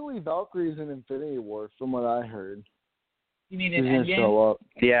 Supposedly Valkyrie's in Infinity War, from what I heard. You mean in Endgame? Show up.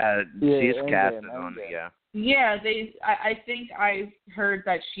 Yeah, she's Endgame, casted on it. Yeah. Yeah, I think I heard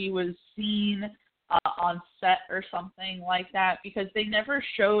that she was seen on set or something like that, because they never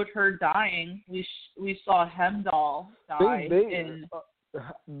showed her dying. We saw Hemdall die.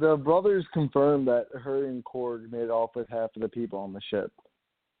 The brothers confirmed that her and Korg made off with half of the people on the ship.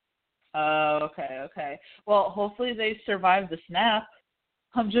 Oh, okay. Well, hopefully they survive the snap.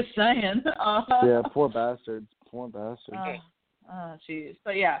 I'm just saying. Yeah, poor bastards. Oh, jeez.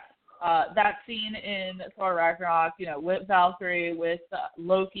 But yeah, that scene in Thor Ragnarok, with Valkyrie, with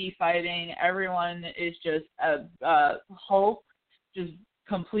Loki fighting, everyone is just Hulk just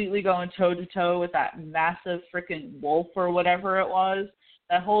completely going toe-to-toe with that massive freaking wolf or whatever it was.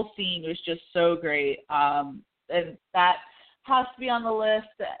 That whole scene was just so great. And that has to be on the list.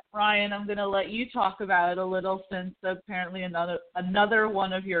 Ryan, I'm going to let you talk about it a little, since apparently another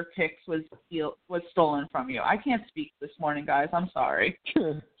one of your picks was stolen from you. I can't speak this morning, guys. I'm sorry.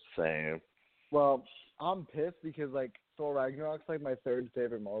 Same. Well, I'm pissed because Thor Ragnarok's my third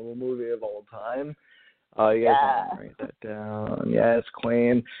favorite Marvel movie of all time. You guys want to write that down? Yes,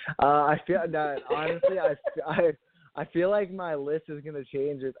 Queen. I feel that honestly, I feel like my list is gonna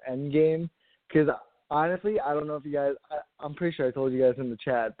change with Endgame, because honestly, I don't know if you guys. I'm pretty sure I told you guys in the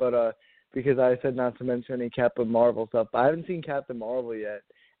chat, but because I said not to mention any Captain Marvel stuff. But I haven't seen Captain Marvel yet,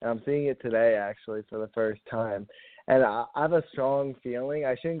 and I'm seeing it today actually for the first time. And I have a strong feeling.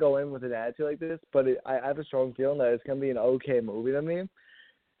 I shouldn't go in with an attitude like this, but I have a strong feeling that it's gonna be an okay movie to me.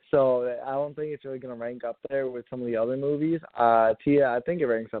 So I don't think it's really going to rank up there with some of the other movies. Tia, I think it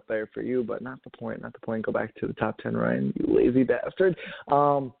ranks up there for you, but not the point. Go back to the top 10, Ryan, you lazy bastard.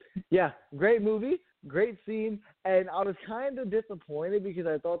 Yeah, great movie, great scene, and I was kind of disappointed because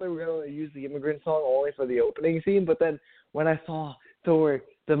I thought they were going to use the immigrant song only for the opening scene, but then when I saw Thor,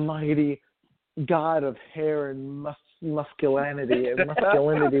 the mighty god of hair and masculinity,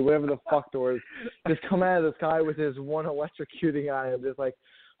 whatever the fuck Thor is, just come out of the sky with his one electrocuting eye, I'm just like,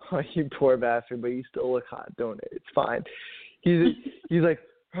 oh, you poor bastard, but you still look hot, don't it? It's fine. He's like,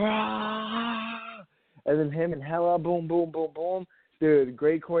 ah! And then him and Hela, boom, boom, boom, boom. Dude,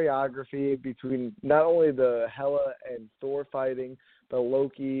 great choreography between not only the Hela and Thor fighting, but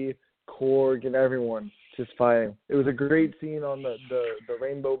Loki, Korg, and everyone just fighting. It was a great scene on the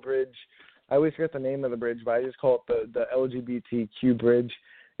Rainbow Bridge. I always forget the name of the bridge, but I just call it the LGBTQ bridge.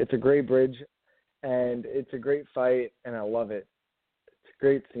 It's a great bridge, and it's a great fight, and I love it.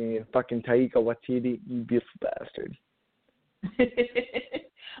 Great scene. Fucking Taika Waititi, you beautiful bastard.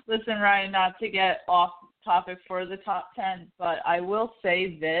 Listen, Ryan, not to get off topic for the top 10, but I will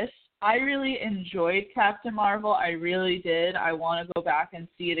say this. I really enjoyed Captain Marvel. I really did. I want to go back and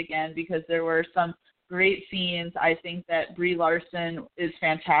see it again because there were some great scenes. I think that Brie Larson is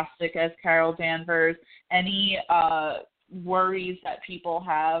fantastic as Carol Danvers. Any worries that people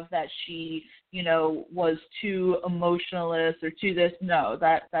have that she, was too emotionalist or too this, no,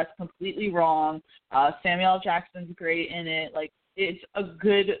 that's completely wrong. Samuel L. Jackson's great in it. It's a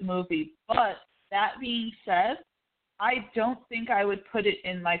good movie. But that being said, I don't think I would put it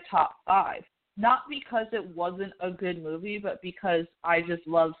in my top 5. Not because it wasn't a good movie, but because I just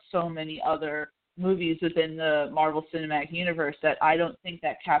love so many other movies within the Marvel Cinematic Universe that I don't think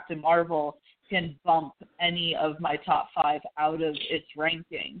that Captain Marvel can bump any of my top 5 out of its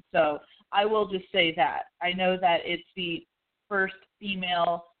ranking. So I will just say that. I know that it's the first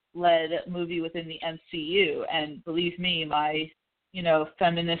female-led movie within the MCU, and believe me, my,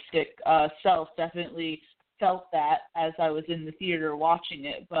 feministic self definitely felt that as I was in the theater watching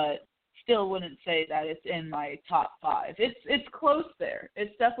it, but still wouldn't say that it's in my top 5. It's close there.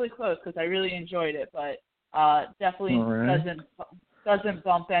 It's definitely close because I really enjoyed it, but definitely doesn't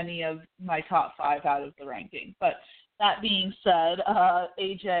bump any of my top 5 out of the ranking. But that being said,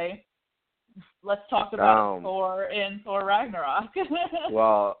 AJ, let's talk about Thor and Thor Ragnarok.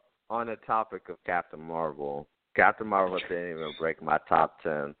 Well, on the topic of Captain Marvel didn't even break my top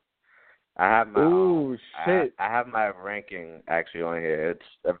 10. I have my I have my ranking actually on here. It's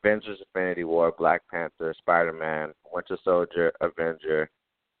Avengers: Infinity War, Black Panther, Spider-Man, Winter Soldier, Avenger,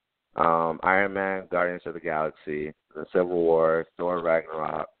 Iron Man, Guardians of the Galaxy, The Civil War, Thor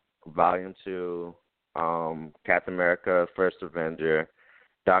Ragnarok, Volume 2, Captain America, First Avenger,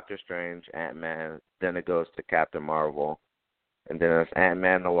 Doctor Strange, Ant-Man. Then it goes to Captain Marvel. And then it's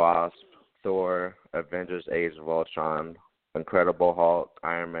Ant-Man the Wasp, Thor, Avengers Age of Ultron, Incredible Hulk,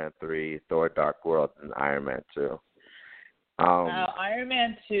 Iron Man 3, Thor Dark World, and Iron Man 2. Now, Iron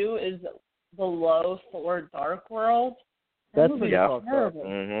Man 2 is below Thor Dark World. That's pretty terrible.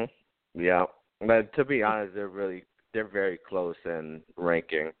 Mm-hmm. Yeah. But to be honest, they're very close in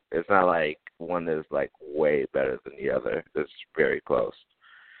ranking. It's not like one is like way better than the other. It's very close.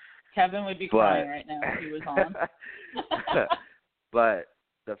 Kevin would be crying right now if he was on. But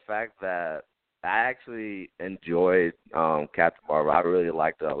the fact that I actually enjoyed Captain Marvel, I really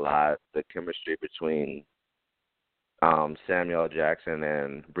liked it a lot. The chemistry between Samuel Jackson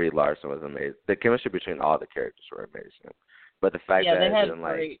and Brie Larson was amazing. The chemistry between all the characters were amazing. But the fact that they had it didn't,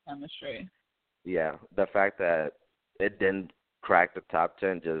 great chemistry. Yeah, the fact that it didn't crack the top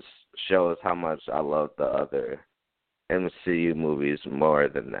 10 just shows how much I love the other MCU movies more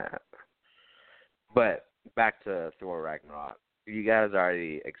than that. But back to Thor Ragnarok. You guys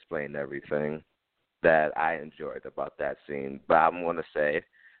already explained everything that I enjoyed about that scene. But I'm going to say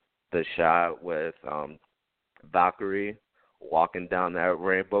the shot with Valkyrie walking down that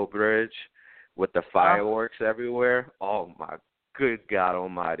rainbow bridge with the fireworks everywhere. Oh, my good God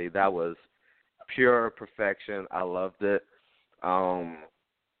almighty. That was pure perfection. I loved it. Oh,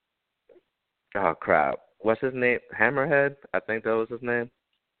 crap. What's his name? Hammerhead? I think that was his name.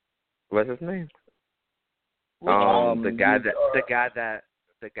 What's his name? The guy that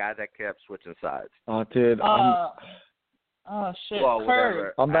kept switching sides. Oh, dude. Oh shit. Well,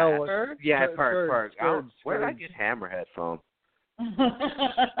 whatever. I'm not Ferg? Yeah, Ferg. Where did I Ferg. get Hammerhead from?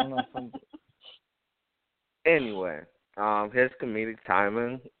 I'm not from... Anyway, his comedic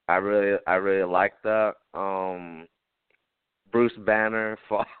timing, I really like that. Bruce Banner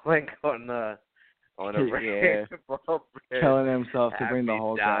falling on the rainbow bridge, killing himself to bring the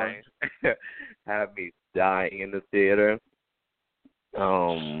whole down. Had me dying in the theater.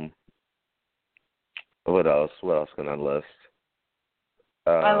 What else? What else can I list?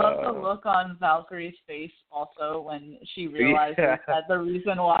 I love the look on Valkyrie's face also when she realizes that the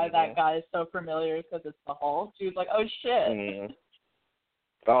reason why that guy is so familiar is because it's the Hulk. She was like, "Oh shit." Mm-hmm.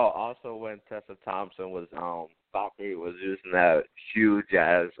 Oh, also when Tessa Thompson was Valkyrie was using that huge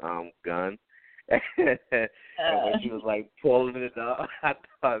ass gun, and when she was like pulling it up, I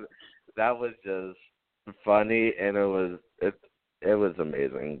thought that was just funny, and it was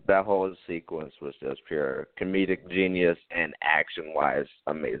amazing. That whole sequence was just pure comedic genius and action-wise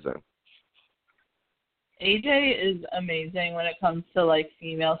amazing. AJ is amazing when it comes to like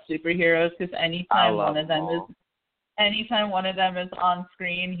female superheroes because anytime one of them is on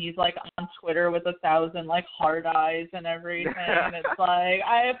screen, he's like on Twitter with 1,000 like hard eyes and everything. And it's like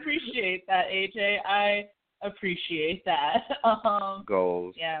I appreciate that, AJ. I appreciate that.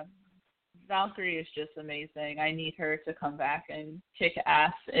 Goals. Yeah. Valkyrie is just amazing. I need her to come back and kick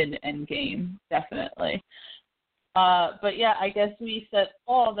ass in Endgame, definitely. But yeah, I guess we said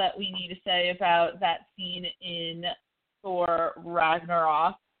all that we need to say about that scene in Thor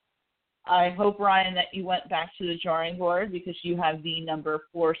Ragnarok. I hope, Ryan, that you went back to the drawing board because you have the number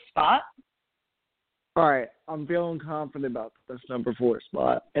 4 spot. All right, I'm feeling confident about this number 4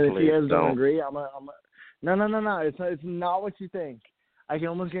 spot. And if Please you guys don't don't. agree, No. It's not what you think. I can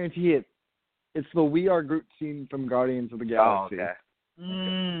almost guarantee it. It's the We Are Groot scene from Guardians of the Galaxy. Oh, okay.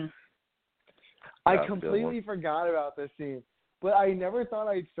 I completely forgot about this scene, but I never thought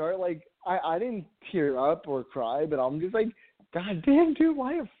I'd start I didn't tear up or cry, but I'm just like, God damn, dude,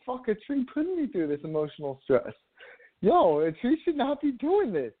 why the fuck a tree putting me through this emotional stress? Yo, a tree should not be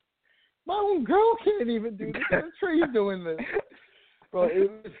doing this. My own girl can't even do this. A tree's doing this. Bro,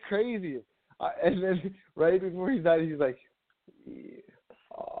 it was crazy. And then right before he died, he's like, "We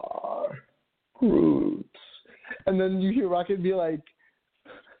are Groot." And then you hear Rocket be like,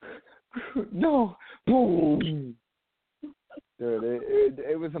 "No, boom." Dude,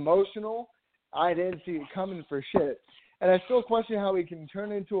 it was emotional. I didn't see it coming for shit. And I still question how he can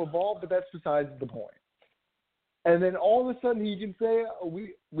turn into a ball, but that's besides the point. And then all of a sudden he can say,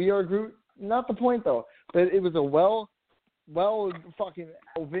 we are Groot. Not the point, though. But it was a well, fucking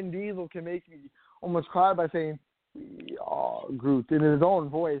Vin Diesel can make me almost cry by saying, "We are Groot," in his own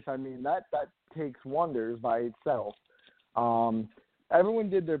voice. I mean, that takes wonders by itself. Everyone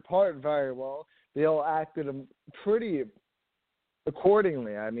did their part very well. They all acted pretty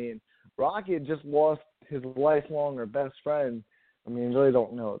accordingly. I mean, Rocket just lost his lifelong or best friend. I mean, really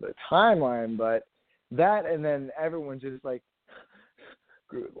don't know the timeline, but that, and then everyone just like,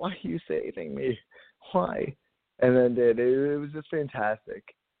 "Groot, why are you saving me? Why?" And then it was just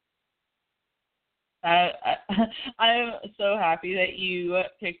fantastic. I'm so happy that you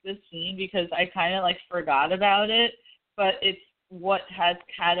picked this scene because I kind of like forgot about it, but it's what has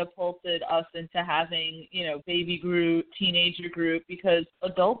catapulted us into having, baby Groot, teenager Groot, because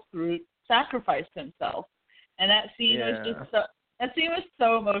adult Groot sacrificed himself. And that scene was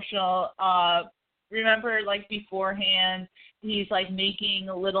so emotional. Remember, like, beforehand, he's like making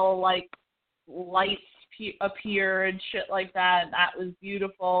little like lights appear and shit like that, and that was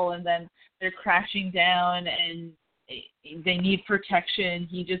beautiful. And then they're crashing down and they need protection.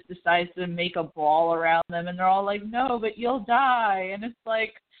 He just decides to make a ball around them, and they're all like, no, but you'll die. And it's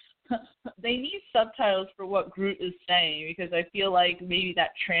like, they need subtitles for what Groot is saying, because I feel like maybe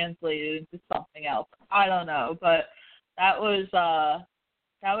that translated into something else. I don't know, but that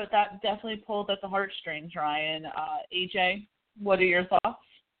definitely pulled at the heartstrings, Ryan. AJ, what are your thoughts?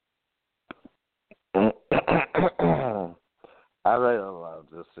 I really love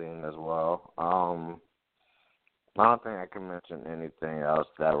this scene as well. I don't think I can mention anything else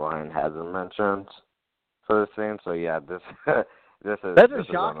that Ryan hasn't mentioned for the scene. So yeah, this is a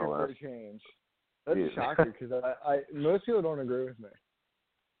shocker for a change. That's a shocker because most people don't agree with me.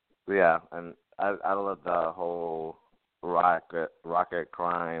 Yeah, and I love the whole Rocket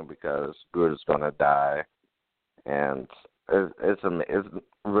crying because Groot is gonna die, and it's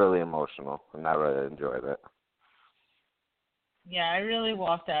really emotional, and I really enjoyed it. Yeah, I really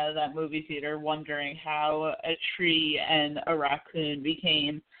walked out of that movie theater wondering how a tree and a raccoon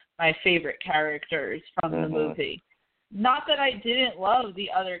became my favorite characters from the movie. Not that I didn't love the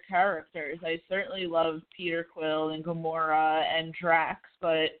other characters. I certainly loved Peter Quill and Gamora and Drax,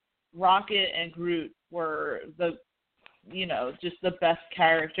 but Rocket and Groot were just the best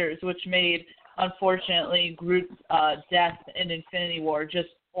characters, which made, unfortunately, Groot's death in Infinity War just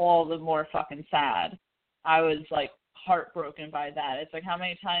all the more fucking sad. I was, like, heartbroken by that. It's like, how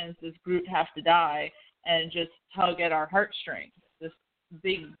many times does Groot have to die and just tug at our heartstrings? This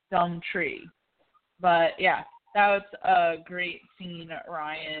big, dumb tree. But, yeah, that was a great scene,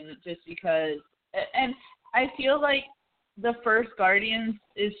 Ryan, just because. And I feel like the first Guardians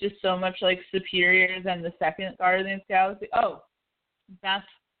is just so much, like, superior than the second Guardians Galaxy. Oh,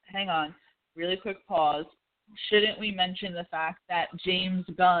 hang on. Really quick pause. Shouldn't we mention the fact that James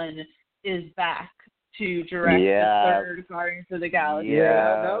Gunn is back to direct the third Guardians of the Galaxy?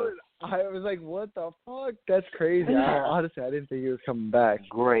 Yeah, I was like, what the fuck? That's crazy. Honestly, I didn't think he was coming back.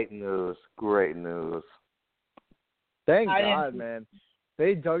 Great news. Thank God, man.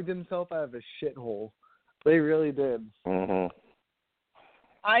 They dug themselves out of a shithole. They really did. Mm-hmm.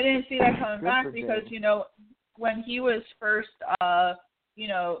 I didn't see that coming back because, when he was first,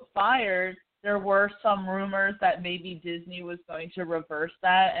 fired, there were some rumors that maybe Disney was going to reverse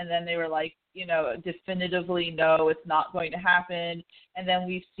that, and then they were like, definitively, no, it's not going to happen. And then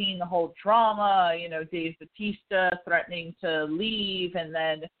we've seen the whole drama, Dave Bautista threatening to leave, and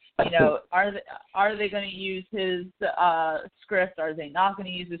then, are they going to use his script? Are they not going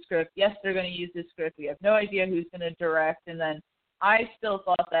to use his script? Yes, they're going to use his script. We have no idea who's going to direct. And then I still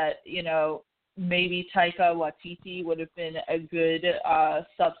thought that, maybe Taika Waititi would have been a good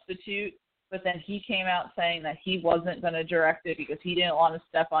substitute. But then he came out saying that he wasn't going to direct it because he didn't want to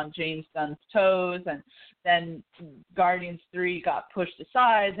step on James Gunn's toes. And then Guardians 3 got pushed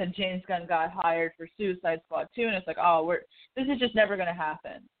aside, and James Gunn got hired for Suicide Squad 2. And it's like, this is just never going to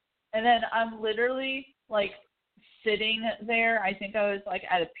happen. And then I'm literally, like, sitting there. I think I was, like,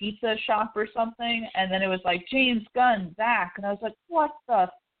 at a pizza shop or something. And then it was like, James Gunn back. And I was like, what the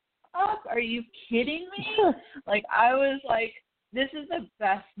fuck? Are you kidding me? Like, I was like, this is the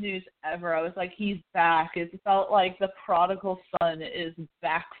best news ever. I was like, he's back. It felt like the prodigal son is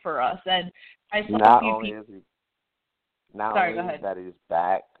back for us. And I saw a few people. Not only that he's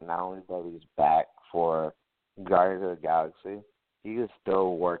back for Guardians of the Galaxy, he is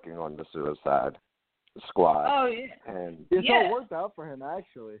still working on the Suicide Squad. Oh, yeah. And it worked out for him,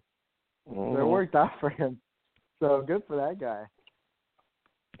 actually. Mm-hmm. It worked out for him. So good for that guy.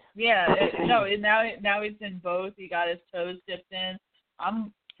 Yeah, now he's in both. He got his toes dipped in.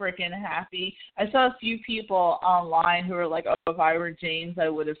 I'm freaking happy. I saw a few people online who were like, if I were James, I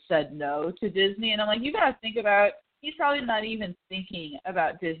would have said no to Disney. And I'm like, you got to think about, he's probably not even thinking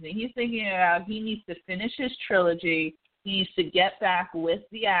about Disney. He's thinking about he needs to finish his trilogy. He needs to get back with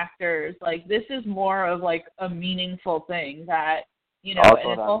the actors. Like, this is more of, like, a meaningful thing that, and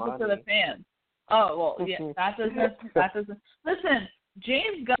it's also for the fans. Oh, well, yeah, that doesn't. Listen,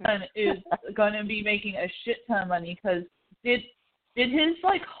 James Gunn is going to be making a shit ton of money because did his,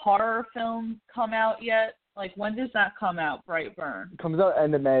 like, horror film come out yet? Like, when does that come out, Brightburn? It comes out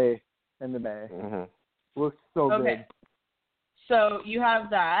end of May. Mm-hmm. Looks so good. So you have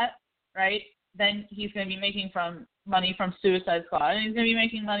that, right? then he's going to be making money from Suicide Squad, and he's going to be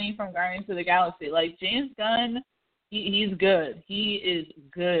making money from Guardians of the Galaxy. Like, James Gunn, he's good. He is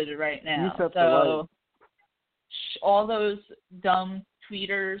good right now. So all those dumb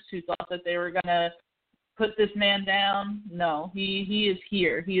tweeters who thought that they were going to put this man down, no, he is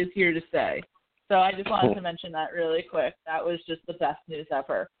here. He is here to stay. So I just wanted to mention that really quick. That was just the best news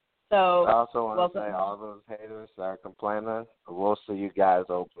ever. So I also want to say all those haters that are complaining, we'll see you guys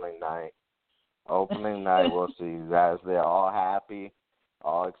opening night. Opening night, we'll see you guys there all happy,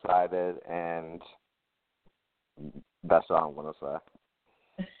 all excited, and that's all I'm going to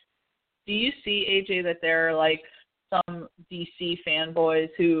say. Do you see, AJ, that there are, like, some DC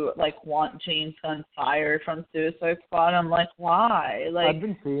fanboys who, like, want James Gunn fired from Suicide Squad? I'm like, why? Like, I've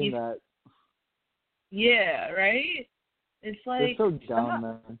been seeing that. Yeah, right? It's like... They're so dumb,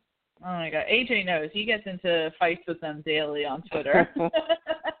 man. Oh, my God. AJ knows. He gets into fights with them daily on Twitter.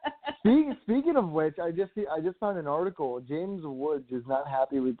 Speaking of which, I just found an article. James Woods is not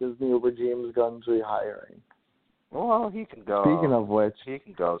happy with Disney over James Gunn's rehiring. Well, he can go. Speaking of which, he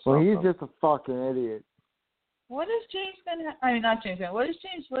can go. Well, he's just a fucking idiot. What does James Gunn not James Gunn. What does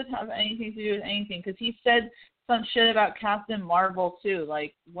James Woods have anything to do with anything? Because he said some shit about Captain Marvel, too.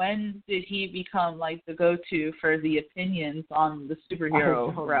 Like, when did he become, like, the go-to for the opinions on the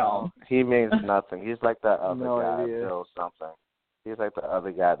superhero realm? He means nothing. He's like that other guy, idea. Bill something. He's like the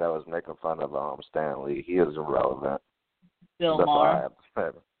other guy that was making fun of Stan Lee. He is irrelevant. Bill That's all I Maher. have to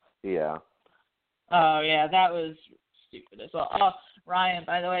say. Yeah. Oh, yeah, that was stupid as well. Oh, Ryan,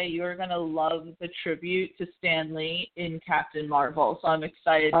 by the way, you're going to love the tribute to Stan Lee in Captain Marvel, so I'm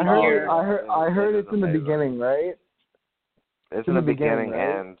excited to hear. I heard it's in the beginning, right? It's in the beginning,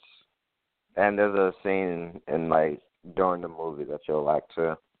 right? and there's a scene in, like, during the movie that you'll like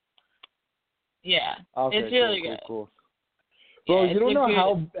too. Yeah, okay, it's really good. Cool. Bro, Yeah, you don't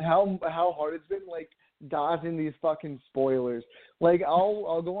know how hard it's been, like, dodging these fucking spoilers. Like,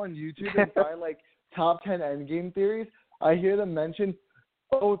 I'll go on YouTube and find, like, top 10 Endgame theories. I hear them mention,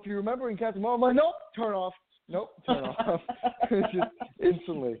 oh, if you remember in Captain Marvel, I'm like, nope, turn off. Just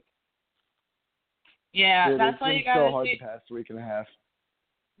instantly. Yeah, Dude, that's why you got to so hard see. the past week and a half.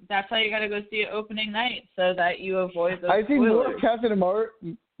 That's why you got to go see it opening night so that you avoid those I've seen more spoilers. of Captain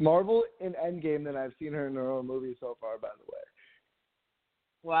Marvel in Endgame than I've seen her in her own movie so far, by the way.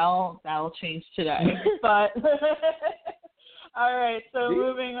 Well, that'll change today. But all right, so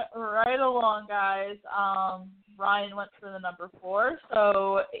moving right along, guys. Ryan went for the number 4.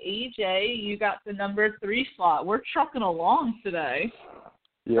 So AJ, you got the number 3 slot. We're trucking along today.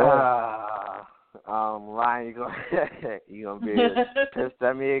 Yeah. Ryan, you gonna be pissed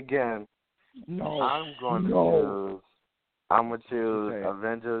at me again? No. I'm gonna choose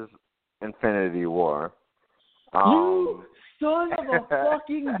Avengers: Infinity War. You son of a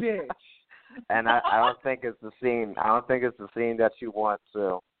fucking bitch. And I don't think it's the scene. I don't think it's the scene that you want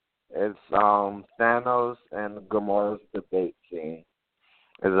to. It's Thanos and Gamora's debate scene.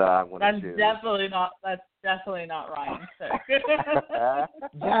 Is I'm gonna choose. That's definitely not Ryan's pick.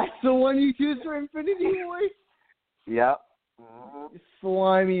 That's the one you choose for Infinity War? Yep. You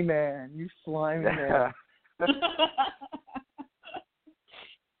slimy man. You slimy man.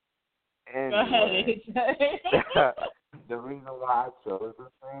 Anyway, go ahead, AJ. The reason why I chose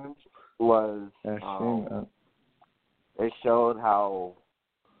this scene was it showed how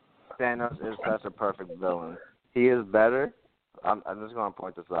Thanos is such a perfect villain. He is better. I'm just going to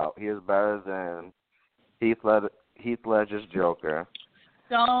point this out. He is better than Heath Ledger's Joker.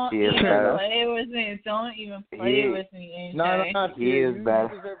 Don't even play with me. Don't even play with me, AJ. No, he is better.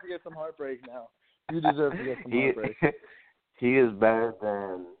 You deserve to get some heartbreak now. You deserve to get some heartbreak. He is better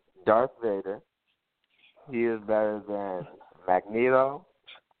than Darth Vader. He is better than Magneto.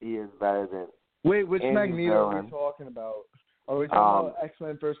 He is better than Wait, which Magneto villain. are we talking about? Are we talking about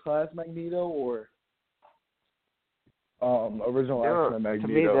X-Men First Class Magneto or original X-Men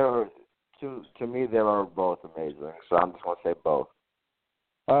Magneto? To me, they were both amazing. So I'm just going to say both.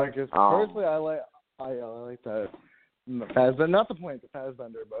 Because personally, I like that Fassbender. Not the point, the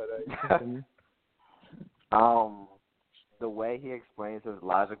Fassbender, but the way he explains his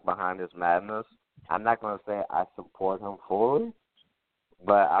logic behind his madness, I'm not going to say I support him fully,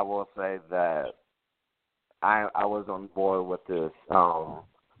 but I will say that I was on board with this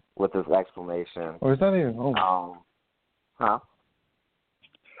explanation. Or is that even home? Huh?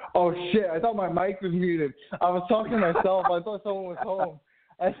 Oh shit! I thought my mic was muted. I was talking to myself. I thought someone was home.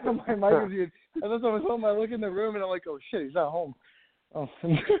 I thought my mic was muted. I thought someone was home. I look in the room and I'm like, oh shit, he's not home. Oh.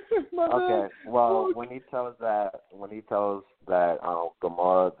 Okay. Well, when he tells that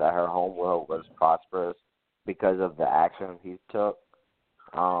Gamora that her homeworld was prosperous because of the action he took,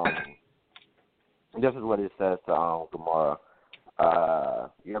 this is what he says to Gamora.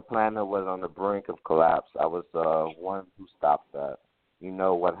 Your planet was on the brink of collapse. I was the one who stopped that. You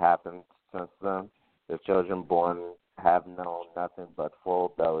know what happened since then? The children born have known nothing but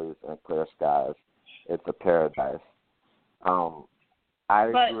full bellies and clear skies. It's a paradise. I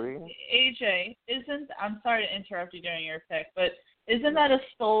agree. AJ, I'm sorry to interrupt you during your pick, but isn't that a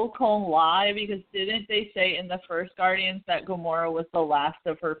stone-cold lie? Because didn't they say in the first Guardians that Gamora was the last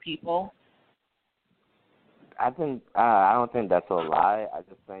of her people? I don't think that's a lie. I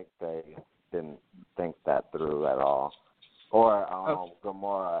just think they didn't think that through at all. Or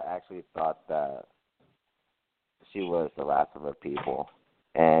Gamora actually thought that she was the last of her people,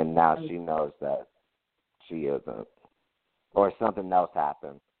 and now she knows that she isn't, or something else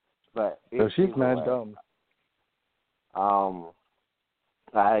happened. But so she's mad dumb.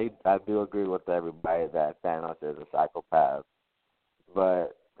 I do agree with everybody that Thanos is a psychopath,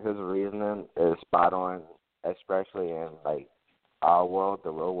 but his reasoning is spot on, especially in like our world,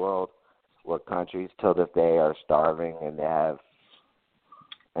 the real world, where countries till this day are starving and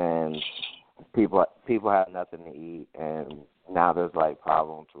people have nothing to eat, and now there's like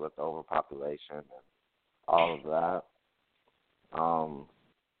problems with overpopulation and all of that.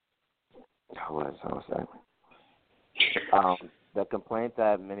 What was I going to say? The complaint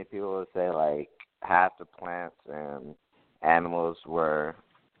that many people would say, like, half the plants and animals were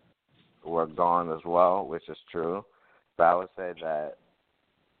gone as well, which is true. But I would say that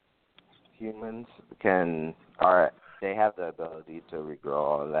humans they have the ability to regrow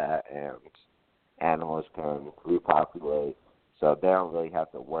all of that, and animals can repopulate, so they don't really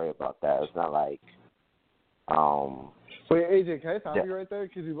have to worry about that. It's not like Wait, AJ, can I stop you right there?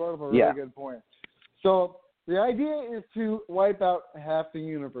 Because you brought up a really good point. So the idea is to wipe out half the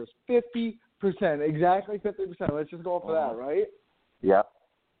universe, 50%, exactly 50%. Let's just go off of that, right? Yep.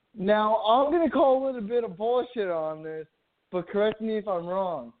 Now, I'm going to call a little bit of bullshit on this, but correct me if I'm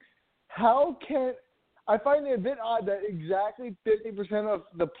wrong. I find it a bit odd that exactly 50% of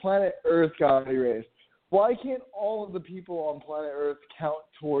the planet Earth got erased. Why can't all of the people on planet Earth count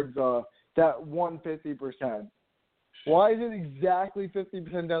towards that 150%? Why is it exactly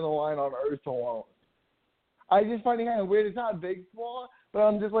 50% down the line on Earth alone? I just find it kind of weird. It's not a big flaw, but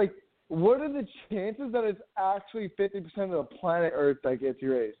I'm just like, what are the chances that it's actually 50% of the planet Earth that gets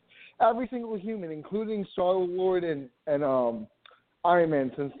erased? Every single human, including Star-Lord and Iron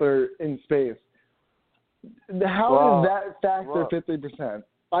Man, since they're in space. How is that factor 50%?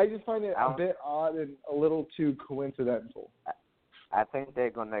 I just find it a bit odd and a little too coincidental. I think they're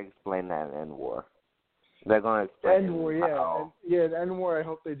going to explain that in End War. They're going to explain End War, yeah. In End War, I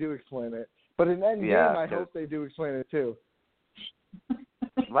hope they do explain it. But in End Game, I hope they do explain it too.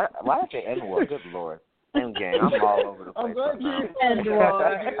 Why did I say End War? Good Lord. End Game. I'm all over the place. I'm glad you End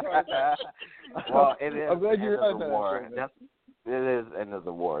War. Well, it is I'm glad you end of the war. It is end of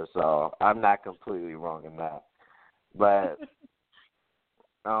the war, so I'm not completely wrong in that. But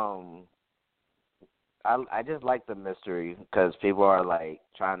I just like the mystery because people are like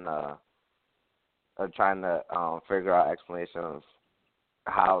trying to figure out explanation of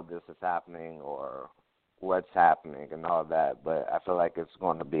how this is happening or what's happening and all that. But I feel like it's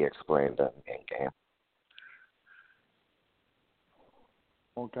going to be explained in game.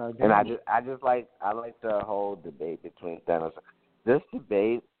 Oh, God. And I like the whole debate between Thanos. This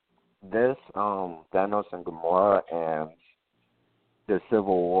debate, Thanos and Gamora, and the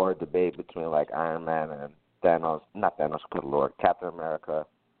Civil War debate between like Iron Man and Captain America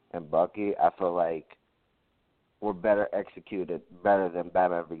and Bucky, I feel like were better executed, better than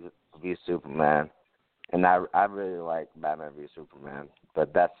Batman v Superman. And I really like Batman v Superman,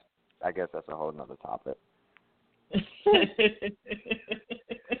 but I guess that's a whole nother topic.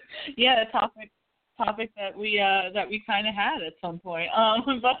 Yeah, a topic that we kind of had at some point.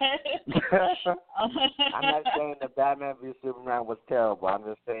 But I'm not saying that Batman v Superman was terrible. I'm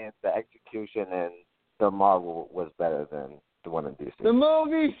just saying the execution in the Marvel was better than the one in DC. The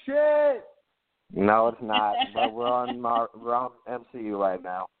movie shit. No, it's not. But we're on MCU right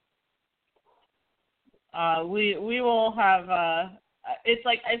now. We will have. It's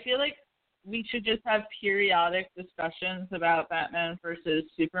like I feel like we should just have periodic discussions about Batman versus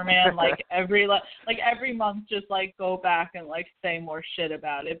Superman, like every month, just like go back and like say more shit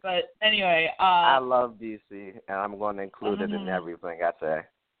about it. But anyway, I love DC, and I'm going to include it in everything I say.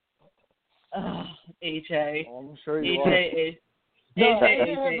 AJ. Oh, I'm sure you AJ, are. No, AJ,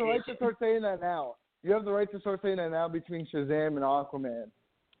 you have the right to start saying that now. You have the right to start saying that now between Shazam and Aquaman.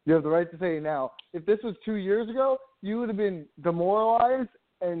 You have the right to say it now. If this was 2 years ago, you would have been demoralized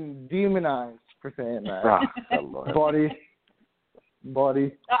and demonized for saying that. Oh, Lord.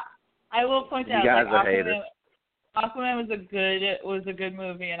 Buddy. I will point out, You guys like, are haters. Aquaman was a good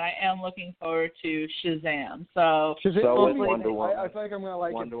movie, and I am looking forward to Shazam. So was Wonder Woman. I feel like I'm gonna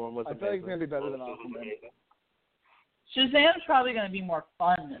like Wonder it. Woman was I feel like it's gonna be better than Aquaman. Shazam's probably going to be more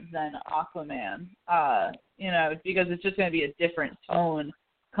fun than Aquaman, because it's just going to be a different tone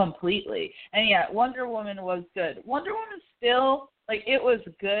completely. And yeah, Wonder Woman was good. Wonder Woman still, like, it was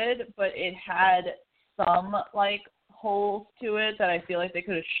good, but it had some, like, holes to it that I feel like they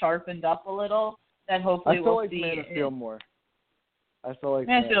could have sharpened up a little. That hopefully we'll see. Man of Steel more. I feel like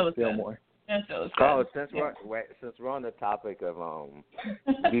Man of Steel was Steel good. more. Man of Steel was good. Oh, since we're on the topic of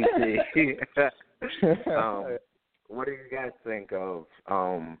DC, what do you guys think of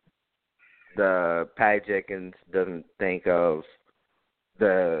the Patty Jenkins doesn't think of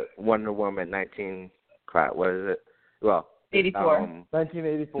the Wonder Woman 84.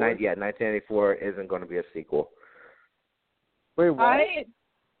 1984. 1984 isn't going to be a sequel. Wait, what?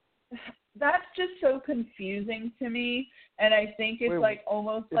 That's just so confusing to me, and I think it's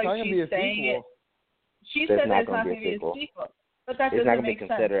almost like she's saying it. She said that it's not going to be a sequel, but that doesn't make sense.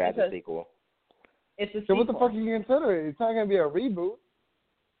 It's not going to be considered as a sequel. It's a sequel. So what the fuck are you consider it? It's not going to be a reboot.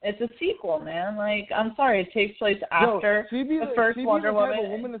 It's a sequel, man. Like, I'm sorry, it takes place after the first Wonder Woman. She'd be the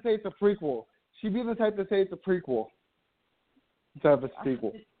type of woman to say it's a prequel. She'd be the type to say it's a prequel instead of a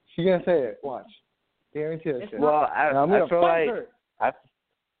sequel. She's going to say it. Watch. Guarantee it. Well,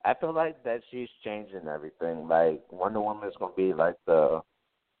 I feel like that she's changing everything. Like, Wonder Woman is going to be like the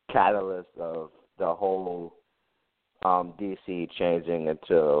catalyst of the whole DC changing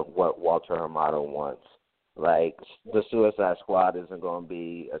into what Walter Amato wants. Like, the Suicide Squad isn't going to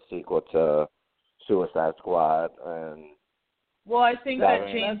be a sequel to Suicide Squad. Well, I think that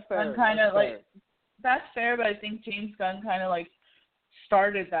James Gunn kind of, like, that's fair, but I think James Gunn kind of, like,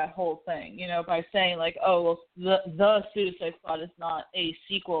 started that whole thing, by saying, like, oh, well, the Suicide Squad is not a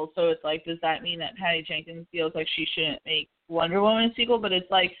sequel, so it's like, does that mean that Patty Jenkins feels like she shouldn't make Wonder Woman a sequel? But it's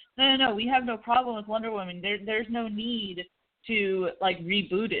like, no, we have no problem with Wonder Woman. There's no need to, like,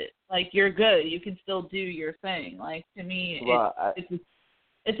 reboot it. Like, you're good. You can still do your thing. Like, to me,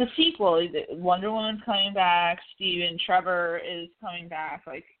 it's a sequel. Wonder Woman's coming back. Steven Trevor is coming back.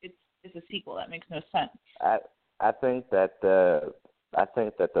 Like, it's a sequel. That makes no sense. I think that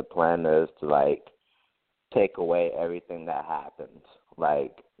the plan is to, like, take away everything that happened.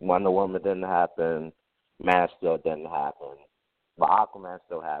 Like, Wonder Woman didn't happen, Man of Steel didn't happen, but Aquaman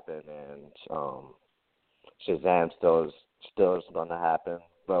still happened, and Shazam still is going to happen.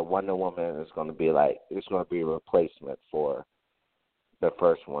 But Wonder Woman is going to be it's going to be a replacement for the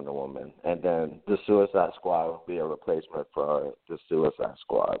first Wonder Woman, and then the Suicide Squad will be a replacement for the Suicide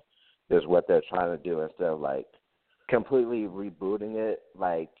Squad. Is what they're trying to do instead of, like, completely rebooting it,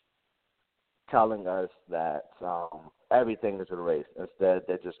 like telling us that everything is erased. Instead,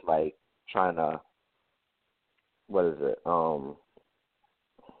 they're just, like, trying to,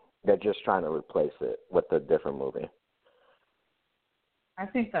 they're just trying to replace it with a different movie. I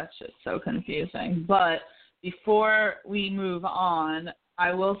think that's just so confusing. But before we move on,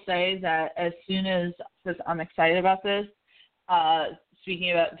 I will say that because I'm excited about this,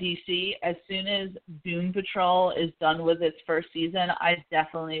 speaking about DC, as soon as Doom Patrol is done with its first season, I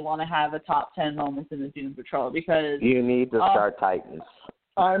definitely want to have a top 10 moments in the Doom Patrol because... You need to start Titans.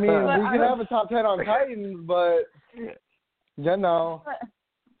 I mean, we can have a top 10 on Titans, but,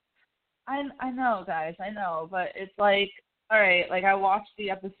 I know, guys, I know, but it's like, all right, like, I watched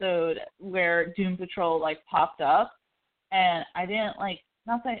the episode where Doom Patrol, like, popped up, and I didn't like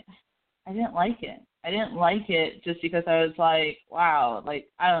it. I didn't like it just because I was like, wow, like,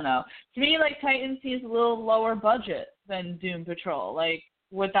 I don't know. To me, like, Titans seems a little lower budget than Doom Patrol. Like,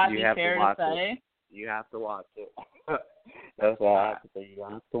 would that be fair to say? You have to watch it. That's all I have to say. You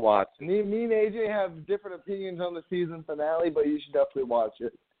have to watch it. Me and AJ have different opinions on the season finale, but you should definitely watch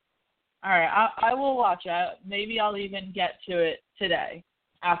it. All right, I will watch it. Maybe I'll even get to it today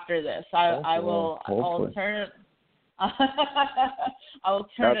after this. I'll turn it. I will turn it on. I will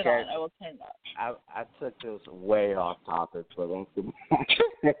turn it on. I took this way off topic, but let's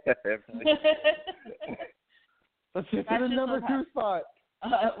get to the number 2 spot.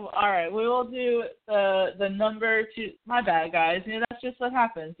 All right, we will do the number 2. My bad, guys. That's just what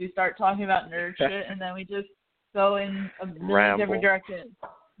happens. We start talking about nerd shit, and then we just go in a million different directions.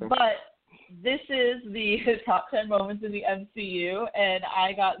 But this is the top 10 moments in the MCU, and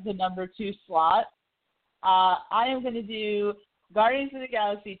I got the number 2 slot. I am going to do Guardians of the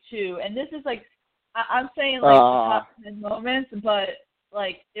Galaxy 2, and this is like, I'm saying like the top 10 moments, but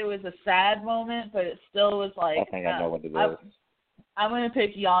like it was a sad moment, but it still was like. I think I know what it is. I'm going to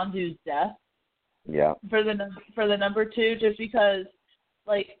pick Yondu's death. Yeah. For the number 2, just because,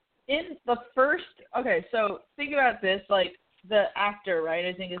 like, in the first, okay, so think about this, like, the actor, right?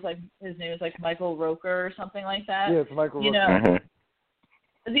 I think his name is like Michael Roker or something like that. Yeah, it's Michael you Roker.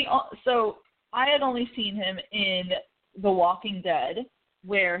 Know, so I had only seen him in The Walking Dead,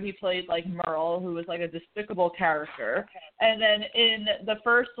 where he played like Merle, who was like a despicable character. And then in the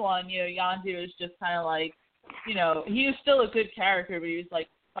first one, Yondu is just kind of like, he was still a good character, but he was like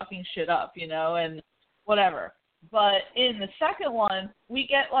fucking shit up, and whatever. But in the second one, we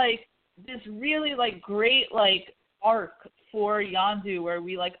get like this really like great like arc for Yondu where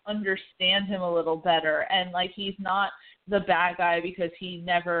we like understand him a little better, and like he's not the bad guy because he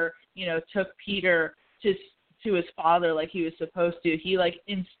never, took Peter to his father like he was supposed to. He like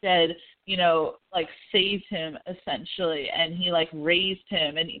instead, like saved him essentially, and he like raised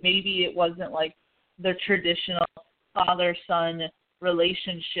him, and maybe it wasn't like the traditional father-son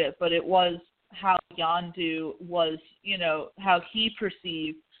relationship, but it was how Yondu was, how he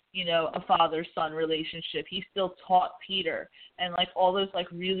perceived, a father-son relationship. He still taught Peter, and like all those like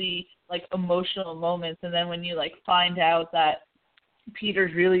really like emotional moments. And then when you like find out that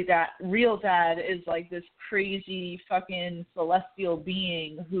Peter's real dad is like this crazy fucking celestial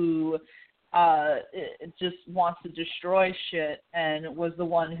being who just wants to destroy shit, and was the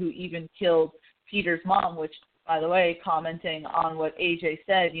one who even killed Peter's mom, which, by the way, commenting on what AJ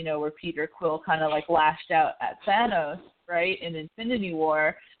said, where Peter Quill kind of like lashed out at Thanos, right, in Infinity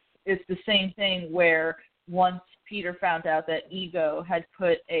War, it's the same thing where once Peter found out that Ego had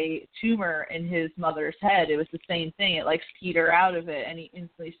put a tumor in his mother's head, it was the same thing. It like skied her out of it, and he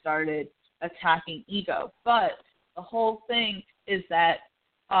instantly started attacking Ego. But the whole thing is that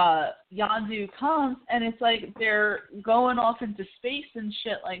Yondu comes, and it's like they're going off into space and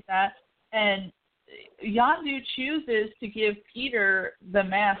shit like that, and Yondu chooses to give Peter the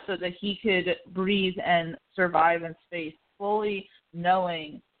mask so that he could breathe and survive in space, fully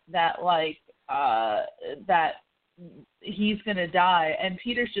knowing that like that he's gonna die. And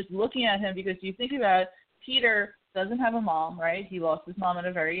Peter's just looking at him because you think about it, Peter doesn't have a mom, right? He lost his mom at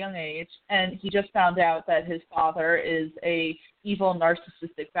a very young age, and he just found out that his father is a evil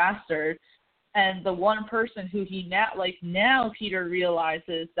narcissistic bastard. And the one person who he now Peter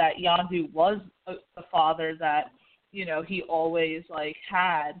realizes that Yondu was a father that, he always like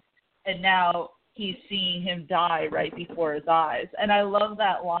had, and now he's seeing him die right before his eyes. And I love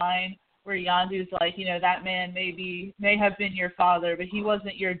that line where Yondu's like, that man may have been your father, but he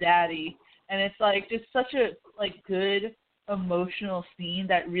wasn't your daddy. And it's like just such a like good emotional scene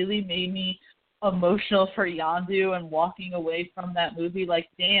that really made me emotional for Yondu, and walking away from that movie like,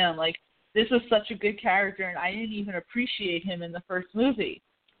 damn, like this was such a good character, and I didn't even appreciate him in the first movie.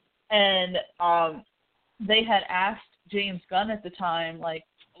 And they had asked James Gunn at the time, like,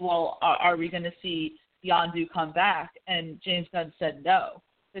 well, are we going to see Yondu come back? And James Gunn said no,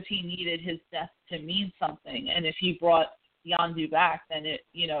 because he needed his death to mean something. And if he brought Yondu back, then it,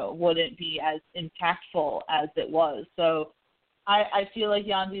 wouldn't be as impactful as it was. So I feel like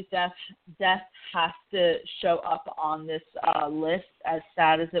Yondu's death has to show up on this list, as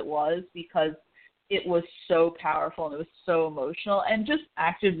sad as it was, because it was so powerful and it was so emotional and just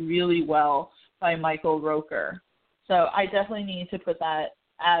acted really well by Michael Roker. So I definitely need to put that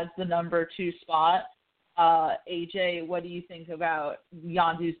as the number 2 spot. AJ, what do you think about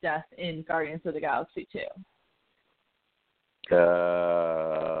Yondu's death in Guardians of the Galaxy 2?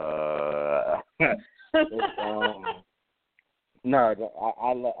 No,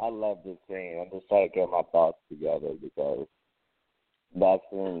 I love this scene. I'm just trying to get my thoughts together because that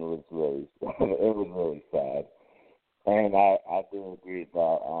scene was really it was really sad, and I do agree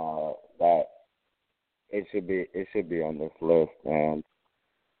that it should be on this list. And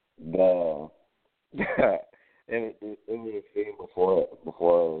it was a scene before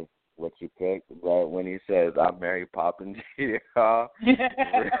what you picked, but when he says I'm Mary Poppins, it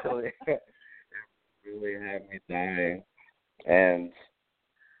really had me dying. And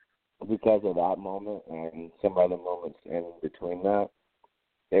because of that moment and some other moments in between that,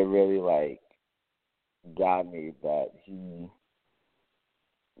 it really like got me that he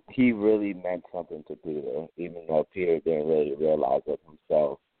really meant something to Peter, even though Peter didn't really realize it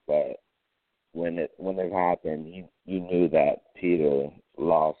himself. But when it happened, you knew that Peter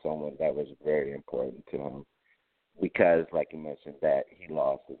lost someone that was very important to him, because, like you mentioned, that he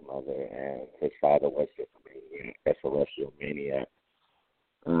lost his mother and his father was just a celestial maniac.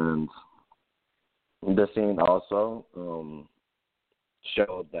 And the scene also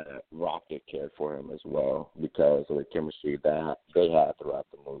showed that Rocket cared for him as well because of the chemistry that they had throughout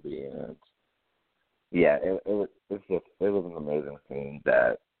the movie. And yeah, it was an amazing scene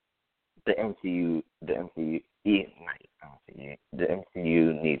that the MCU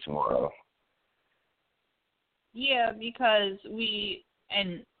needs more of. Yeah, because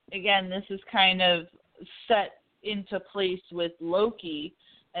and again, this is kind of set into place with Loki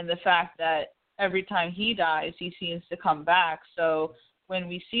and the fact that every time he dies, he seems to come back. So when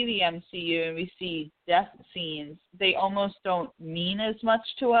we see the MCU and we see death scenes, they almost don't mean as much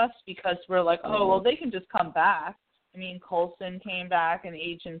to us because we're like, oh, well, they can just come back. I mean, Coulson came back in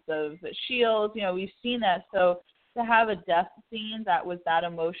Agents of S.H.I.E.L.D., we've seen that. So to have a death scene that was that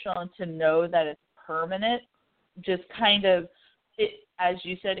emotional and to know that it's permanent, just kind of, as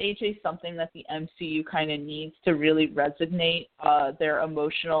you said, AJ, something that the MCU kind of needs to really resonate their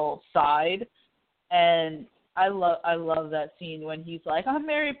emotional side. And I love that scene when he's like, I'm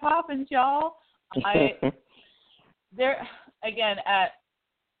Mary Poppins, y'all. There again at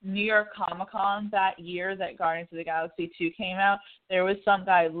New York Comic-Con that year that Guardians of the Galaxy 2 came out, there was some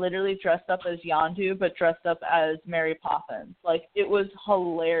guy literally dressed up as Yondu but dressed up as Mary Poppins. Like, it was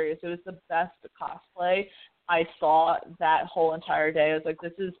hilarious. It was the best cosplay I saw that whole entire day. I was like,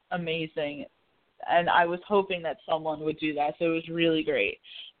 this is amazing. And I was hoping that someone would do that, so it was really great.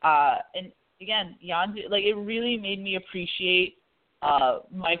 And again, Yondu, like, it really made me appreciate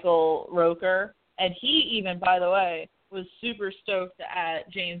Michael Rooker. And he even, by the way, was super stoked at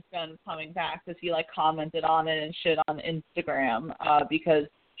James Gunn coming back because he, like, commented on it and shit on Instagram because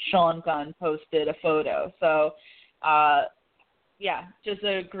Sean Gunn posted a photo. So, yeah, just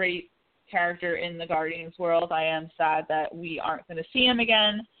a great character in the Guardians world. I am sad that we aren't going to see him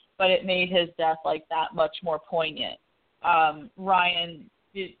again, but it made his death, like, that much more poignant. Ryan,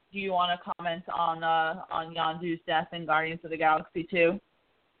 do you want to comment on Yondu's death in Guardians of the Galaxy 2?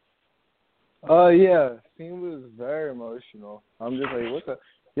 Yeah, scene was very emotional. I'm just like,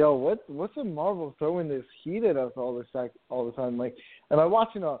 what's a Marvel throwing this heat at us all the time? Like, am I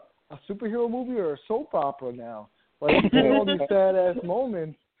watching a superhero movie or a soap opera now? Like, all these sad ass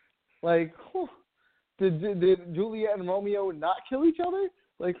moments. Like, whew, did Juliet and Romeo not kill each other?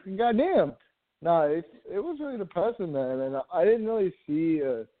 Like, goddamn. Nah, it was really depressing, man. And I didn't really see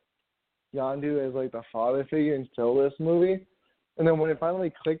Yondu as, like, the father figure until this movie. And then when it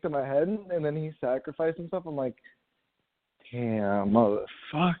finally clicked in my head and then he sacrificed himself, I'm like, damn,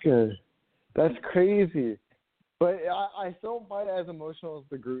 motherfucker. That's crazy. But I still find it as emotional as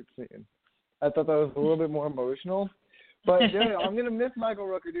the Groot scene. I thought that was a little bit more emotional. But dude, I'm going to miss Michael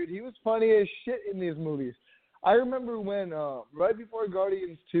Rooker, dude. He was funny as shit in these movies. I remember when, right before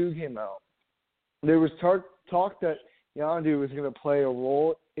Guardians 2 came out, there was talk that Yondu was going to play a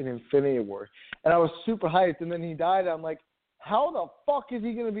role in Infinity War. And I was super hyped. And then he died. I'm like, how the fuck is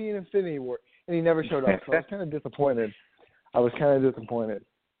he going to be in Infinity War? And he never showed up. So I was kind of disappointed.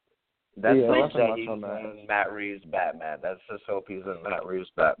 That's yeah, so sad he's in Matt Reeves' Batman. That's just hope he's in Matt Reeves'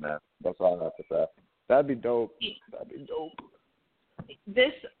 Batman. That's all I have to say. That'd be dope.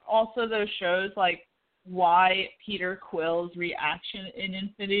 This also, though, shows, like, why Peter Quill's reaction in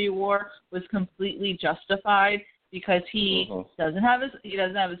Infinity War was completely justified because he doesn't have his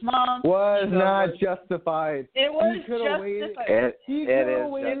mom. Was not justified. It was justified. He could have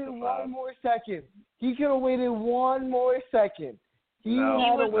waited one more second. He could have waited one more second. He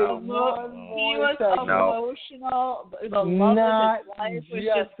was emotional. The love of his life was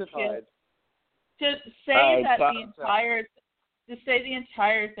justified. To say that the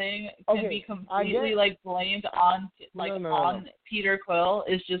entire thing can be completely like blamed on on Peter Quill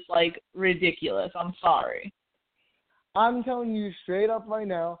is just like ridiculous. I'm sorry. I'm telling you straight up right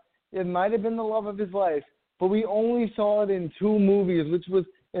now, it might have been the love of his life, but we only saw it in 2 movies, which was,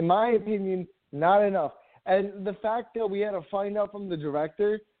 in my opinion, not enough. And the fact that we had to find out from the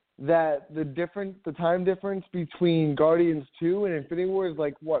director that the time difference between Guardians 2 and Infinity War is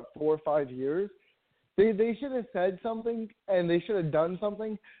like, what, 4 or 5 years? They should have said something, and they should have done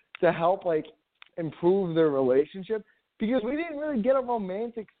something to help, like, improve their relationship, because we didn't really get a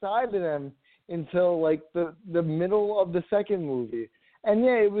romantic side to them until, like, the middle of the second movie. And,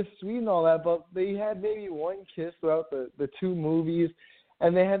 yeah, it was sweet and all that, but they had maybe one kiss throughout the 2 movies,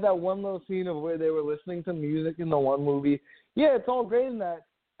 and they had that one little scene of where they were listening to music in the one movie. Yeah, it's all great in that.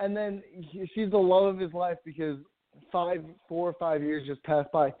 And then she's the love of his life because 4 or 5 years just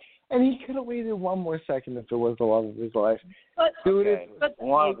passed by. And he could have waited one more second if it was the love of his life. But, dude, in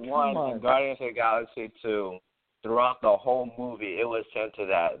Guardians of the Galaxy 2, throughout the whole movie, it was centered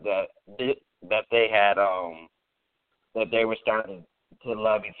that they had that they were starting to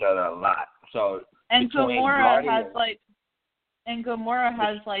love each other a lot. So and Gamora has like and Gamora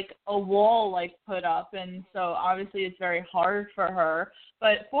has like a wall like put up, and so obviously it's very hard for her.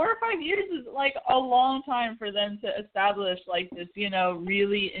 But 4 or 5 years is like a long time for them to establish like this,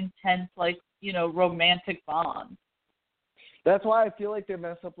 really intense like romantic bond. That's why I feel like they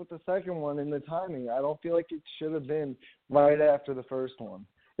messed up with the second one in the timing. I don't feel like it should have been right after the first one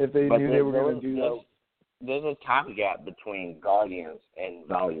if they knew they were going to do that. There's a time gap between Guardians and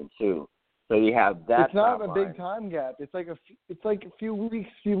Volume 2. So you have that. It's not timeline. a big time gap. It's like a few weeks,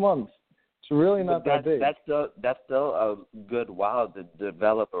 few months. It's really not that big. That's still a good while to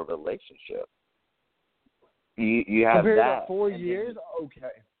develop a relationship. You have compared that to 4 years.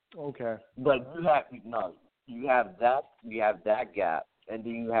 Okay. But you have that gap, and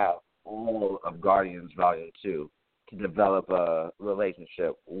then you have all of Guardians Volume 2 to develop a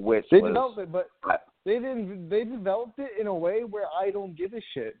relationship, which developed it, but they didn't. They developed it in a way where I don't give a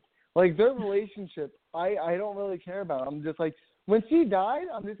shit. Like, their relationship, I don't really care about. I'm just like, when she died,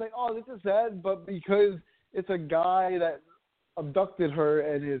 I'm just like, oh, this is sad, but because it's a guy that abducted her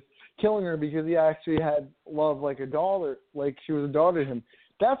and is killing her because he actually had love like a daughter, like she was a daughter to him.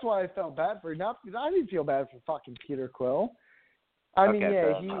 That's why I felt bad for her. Not because I didn't feel bad for fucking Peter Quill. I mean,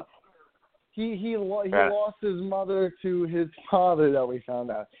 he lost his mother to his father that we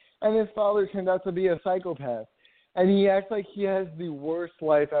found out. And his father turned out to be a psychopath. And he acts like he has the worst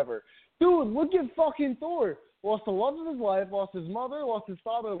life ever. Dude, look at fucking Thor. Lost the love of his life, lost his mother, lost his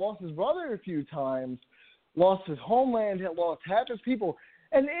father, lost his brother a few times, lost his homeland, lost half his people.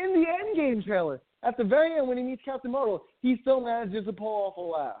 And in the Endgame trailer, at the very end when he meets Captain Marvel, he still manages to pull off a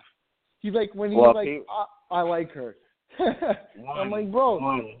laugh. He's like, I like her. I'm like, bro.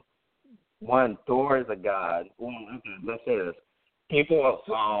 One, Thor is a god. Let's say this. People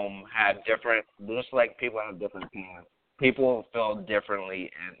have different, just like people have different opinions. People feel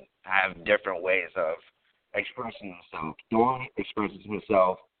differently and have different ways of expressing themselves. Thor expresses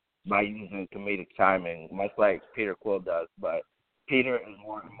himself by using comedic timing, much like Peter Quill does, but Peter is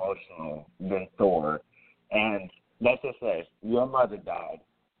more emotional than Thor. And let's just say your mother died,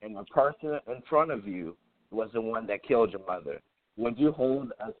 and the person in front of you was the one that killed your mother. Would you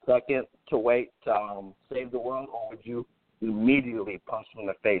hold a second to wait to save the world, or would you immediately punch him in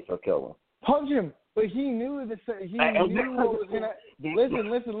the face or kill him? Punch him, but he knew what was gonna.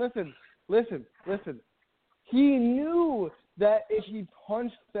 Listen. He knew that if he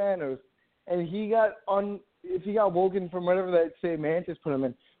punched Thanos and if he got woken from whatever that same Mantis put him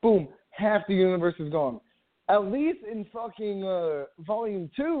in, boom, half the universe is gone. At least in fucking Volume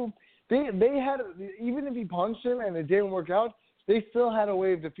 2, they had, even if he punched him and it didn't work out, they still had a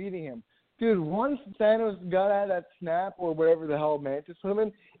way of defeating him. Dude, once Thanos got out of that snap or whatever the hell Mantis put him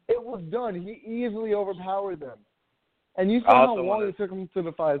in, it was done. He easily overpowered them. And you saw how long it took him to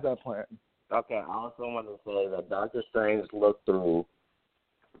devise that plan. Okay, I also want to say that Doctor Strange looked through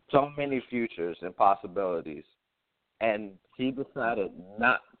so many futures and possibilities, and he decided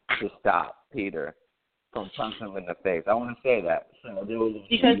not to stop Peter from punching him in the face. I want to say that. So there was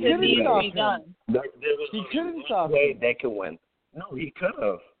because it needs to be done. He couldn't stop him. Way they could win. No, he could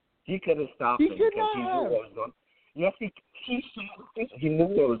have. He could have stopped him because he knew what was going. Yes, he knew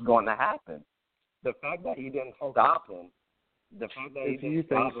what was going to happen. The fact that he didn't stop him, That's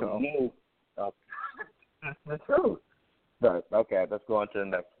the truth. But okay, let's go on to the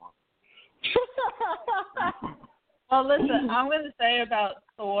next one. Well, listen, I'm going to say about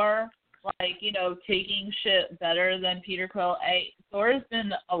Thor, taking shit better than Peter Quill. Thor has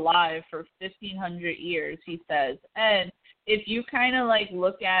been alive for 1,500 years, he says. And if you kind of,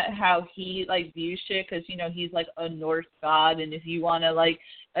 look at how he, views shit, because, he's, a Norse god, and if you want to,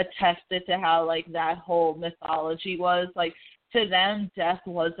 attest it to how, that whole mythology was, to them, death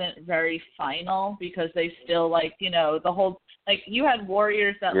wasn't very final because they still, the whole, you had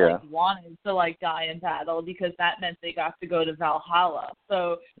warriors that, wanted to, die in battle because that meant they got to go to Valhalla.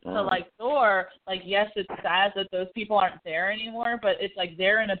 So, Thor, yes, it's sad that those people aren't there anymore, but it's,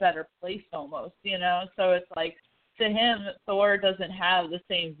 they're in a better place almost, So it's, to him, Thor doesn't have the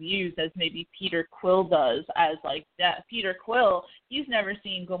same views as maybe Peter Quill does as, death. Peter Quill, he's never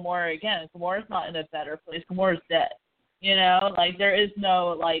seen Gamora again. Gamora's not in a better place. Gamora's dead. There is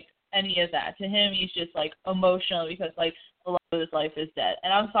no, any of that. To him, he's just, emotional because, the love of his life is dead.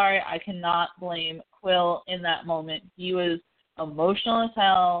 And I'm sorry, I cannot blame Quill in that moment. He was emotional as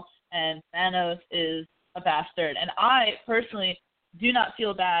hell, and Thanos is a bastard. And I, personally, do not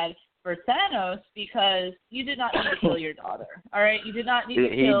feel bad for Thanos because you did not need to kill your daughter, all right? You did not need to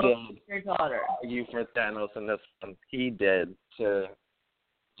kill your daughter. You for Thanos in this one. He did to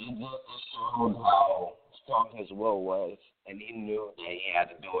show how strong his will was, and he knew that he had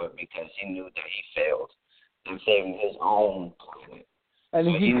to do it because he knew that he failed. and saving his own planet. And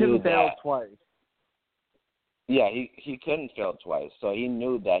so he couldn't fail twice. Yeah, he couldn't fail twice. So he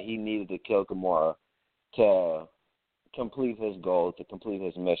knew that he needed to kill Gamora to complete his goal, to complete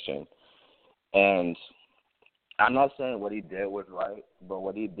his mission. And I'm not saying what he did was right, but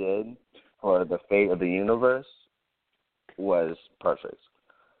what he did for the fate of the universe was perfect.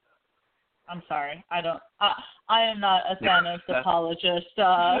 I'm sorry. I am not a Thanos apologist.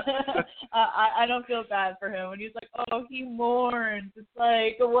 I don't feel bad for him when he's like, oh, he mourns. It's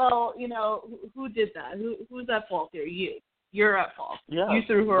like, well, who did that? Who's at fault here? You. You're at fault. Yeah, you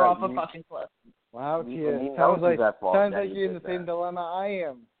threw her off a fucking cliff. Wow, Tia. Sounds like you're in the same dilemma I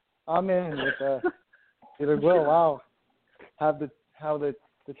am. I'm in with Peter Quill. Wow, how the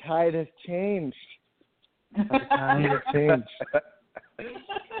tide has changed. How the tide has changed.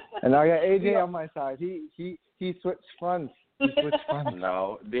 And I got AJ on my side. He switched fronts.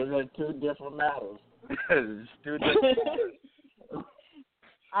 No, these are two different matters.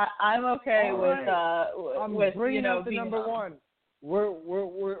 I'm okay with I'm with bringing out the number one. We're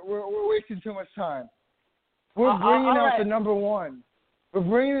wasting too much time. We're bringing out the number one. We're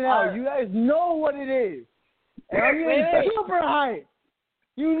bringing it out. You guys know what it is. And I'm getting super hyped.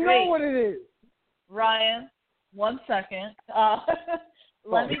 You know what it is. Ryan, 1 second.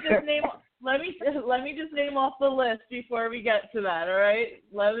 Let me just name off the list before we get to that. All right.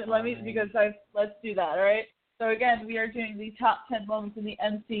 Let's do that. All right. So again, we are doing the top 10 moments in the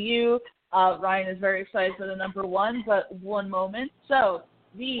MCU. Ryan is very excited for the number one, but one moment. So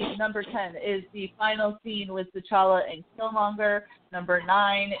the number 10 is the final scene with T'Challa and Killmonger. Number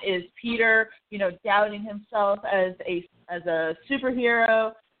 9 is Peter, doubting himself as a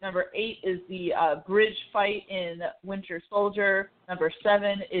superhero. Number 8 is the bridge fight in Winter Soldier. Number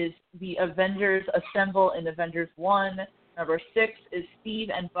 7 is the Avengers assemble in Avengers 1. Number 6 is Steve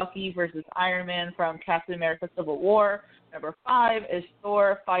and Bucky versus Iron Man from Captain America Civil War. Number 5 is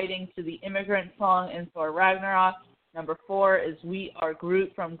Thor fighting to the Immigrant Song in Thor Ragnarok. Number 4 is We Are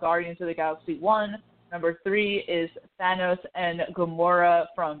Groot from Guardians of the Galaxy 1. Number 3 is Thanos and Gamora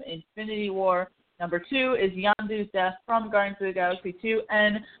from Infinity War. Number 2 is Yondu's death from Guardians of the Galaxy 2.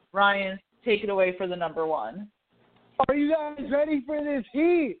 And Ryan, take it away for the number 1. Are you guys ready for this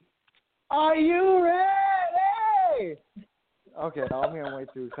heat? Are you ready? Okay, I'm going to wait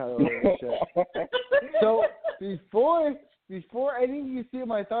to cut over this shit. So, before any of you see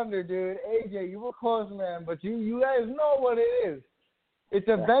my thunder, dude, AJ, you were close, man, but you guys know what it is. It's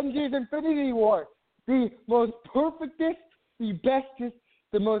Avengers Infinity War. The most perfectest, the bestest,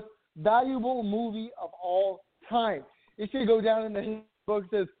 the most valuable movie of all time. It should go down in the book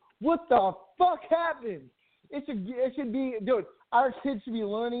that says, what the fuck happened? It should be, dude, our kids should be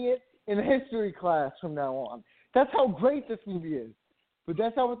learning it in history class from now on. That's how great this movie is. But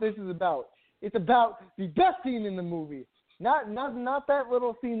that's not what this is about. It's about the best scene in the movie. Not that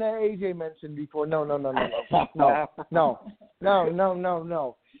little scene that AJ mentioned before. No.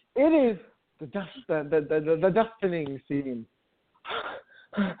 It is the dusting scene.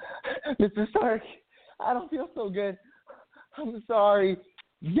 Mr. Stark, I don't feel so good. I'm sorry.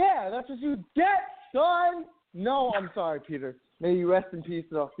 Yeah, that's what you get, son. No, I'm sorry, Peter. May you rest in peace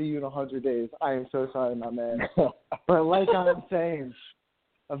and I'll see you in 100 days. I am so sorry, my man. But like I'm saying,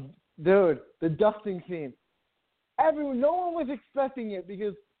 dude, the dusting scene. No one was expecting it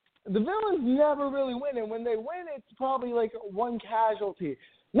because the villains never really win. And when they win, it's probably like one casualty.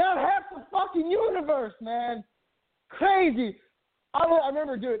 Not half the fucking universe, man. Crazy. I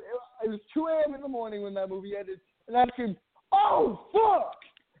remember, dude, it was 2 a.m. in the morning when that movie ended. And I screamed, oh, fuck!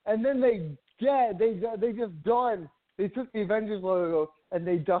 And then they just done. They took the Avengers logo and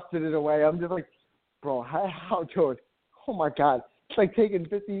they dusted it away. I'm just like, bro, how, dude? Oh my God, it's like taking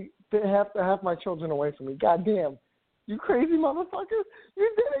half my children away from me. God damn, you crazy motherfucker!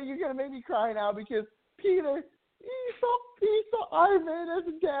 You did it. You're gonna make me cry now because Peter, he saw Iron Man as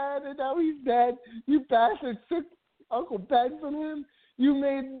a dad, and now he's dead. You bastard took Uncle Ben from him. You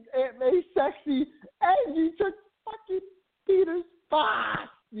made Aunt May sexy, and you took fucking Peter's spot.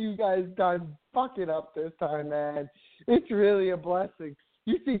 You guys done fucking up this time, man. It's really a blessing.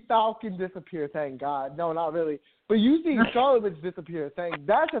 You see Falcon disappear, thank God. No, not really. But you see Scarlet Witch disappear,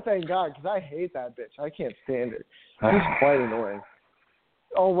 that's a thank God, because I hate that bitch. I can't stand her. She's quite annoying.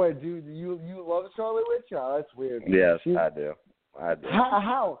 Oh, wait, dude, you love Scarlet Witch? Oh, that's weird. Yes, I do.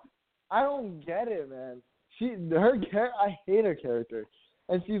 How? I don't get it, man. I hate her character.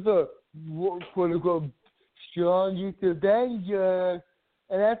 And she's a, quote-unquote, strongest Avenger.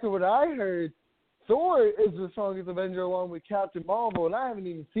 And after what I heard, Thor is the strongest Avenger along with Captain Marvel, and I haven't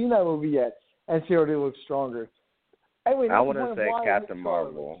even seen that movie yet, and she already looks stronger. Anyway, I want to say Captain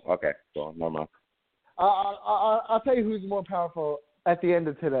Marvel. Okay, go on, never mind. I'll tell you who's more powerful at the end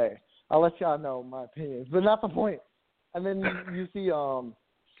of today. I'll let y'all know my opinions, but not the point. And then you see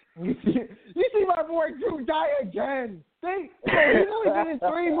my boy Drew die again. He's only been in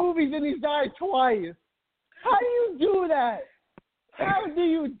 3 movies and he's died twice. How do you do that? How do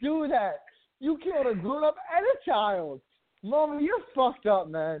you do that? You killed a grown-up and a child. Mama, you're fucked up,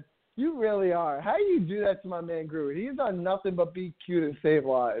 man. You really are. How do you do that to my man Groot? He's done nothing but be cute and save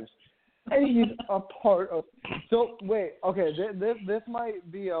lives. And he's a part of. So wait, okay, this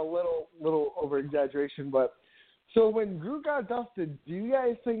might be a little over-exaggeration, but so when Groot got dusted, do you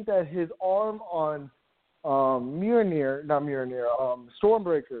guys think that his arm on Stormbreaker,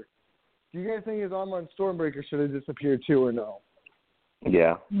 do you guys think his arm on Stormbreaker should have disappeared too, or no?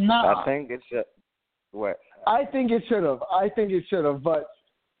 Yeah. No. I think it should. What? I think it should have, but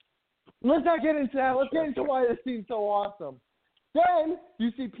let's not get into that. Let's get into why this scene's so awesome. Then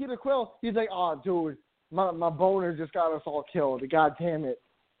you see Peter Quill. He's like, "Oh, dude, my boner just got us all killed. God damn it!"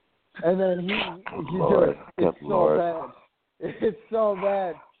 And then it's so bad. It's so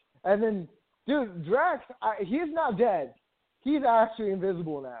bad. And then, dude, Drax, he's not dead. He's actually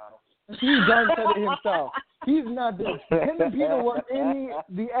invisible now. He's done said it himself. He's not dead. Him and Peter were in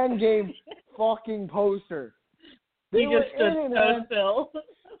the Endgame fucking poster. He just stood so still.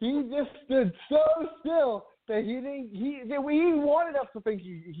 He just stood so still that he wanted us to think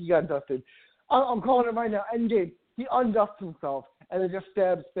he got dusted. I'm calling it right now. Endgame. He undusts himself and then just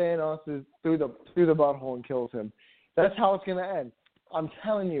stabs Thanos through the butthole and kills him. That's how it's gonna end. I'm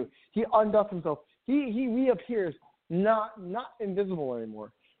telling you. He undusts himself. He reappears not invisible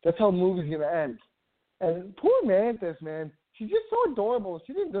anymore. That's how the movie's gonna end. And poor Mantis, man. She's just so adorable.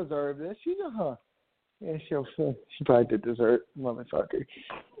 She didn't deserve this. She probably did deserve it, motherfucker.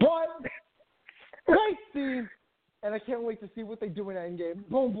 But great scene, and I can't wait to see what they do in Endgame.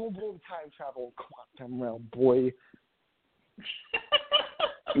 Boom, boom, boom, time travel, quantum realm, boy.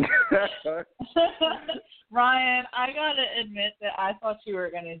 Ryan, I gotta admit that I thought you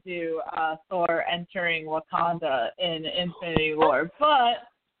were gonna do Thor entering Wakanda in Infinity War, but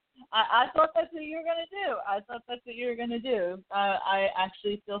I thought that's what you were gonna do. I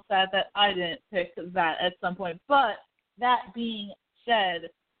actually feel sad that I didn't pick that at some point. But that being said,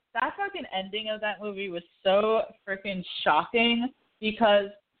 that fucking ending of that movie was so freaking shocking because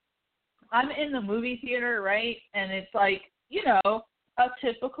I'm in the movie theater, right? And it's like, a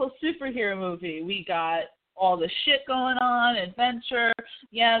typical superhero movie. We got all the shit going on, adventure.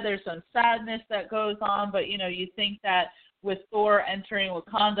 Yeah, there's some sadness that goes on, but, you think that with Thor entering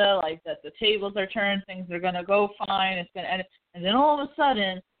Wakanda, like that the tables are turned, things are going to go fine, it's going to end. And then all of a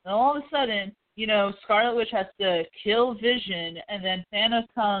sudden, Scarlet Witch has to kill Vision, and then Thanos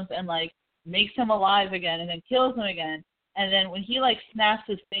comes and, makes him alive again and then kills him again. And then when he, snaps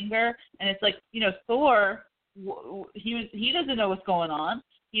his finger, and it's like, Thor, he doesn't know what's going on.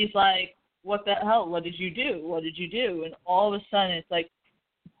 He's like, what the hell? What did you do? And all of a sudden, it's like,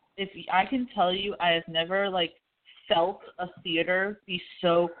 if I can tell you, I have never, felt a theater be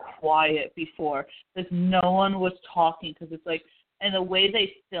so quiet before because no one was talking because it's like, and the way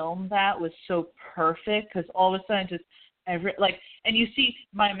they filmed that was so perfect because all of a sudden just and you see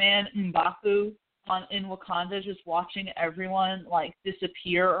my man M'Baku in Wakanda just watching everyone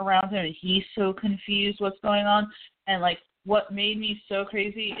disappear around him and he's so confused what's going on. And what made me so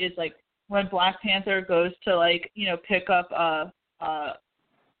crazy is when Black Panther goes to pick up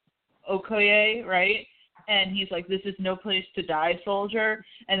Okoye, right? And he's like, this is no place to die, soldier.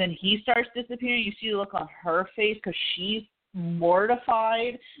 And then he starts disappearing. You see the look on her face because she's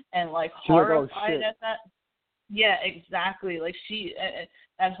mortified and horrified at that. Yeah, exactly.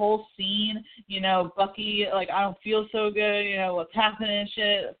 That whole scene, Bucky, I don't feel so good, what's happening and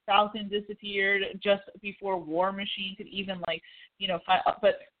shit. Falcon disappeared just before War Machine could even fight.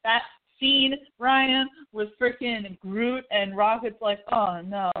 But that scene, Ryan, was freaking Groot and Rocket's like, oh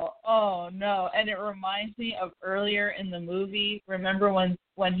no. And it reminds me of earlier in the movie. Remember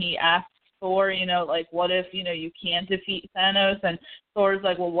when he asked Thor, what if, you can't defeat Thanos? And Thor's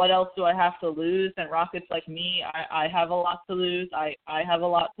like, well, what else do I have to lose? And Rocket's like, me, I have a lot to lose. I have a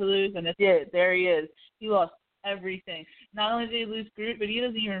lot to lose. And there he is. He lost everything. Not only did he lose Groot, but he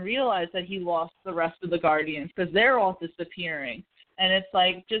doesn't even realize that he lost the rest of the Guardians because they're all disappearing. And it's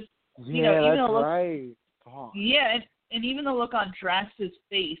just, even the look, right. Oh. Yeah, and even the look on Drax's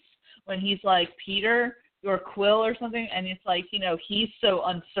face when he's like, Peter or Quill or something, and it's he's so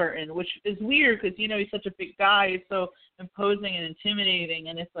uncertain, which is weird because, he's such a big guy, he's so imposing and intimidating,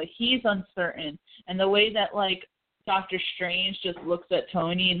 and it's he's uncertain. And the way that, Doctor Strange just looks at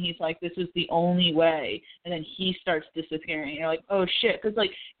Tony and he's like, this is the only way. And then he starts disappearing. And you're like, oh, shit. Because,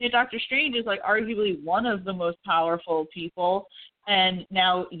 like, you know, Doctor Strange is, like, arguably one of the most powerful people. And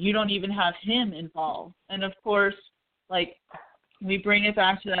now you don't even have him involved. And, of course, like, we bring it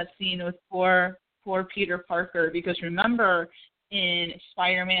back to that scene with poor Peter Parker. Because remember, in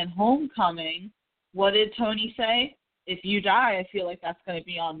Spider-Man Homecoming, what did Tony say? If you die, I feel like that's going to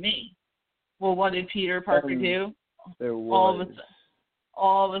be on me. Well, what did Peter Parker do? All of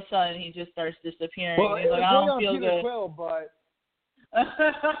a sudden, he just starts disappearing. Well, he's like, I don't feel Peter good. Quill, but I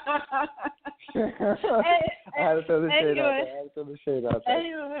had to throw the shade out there.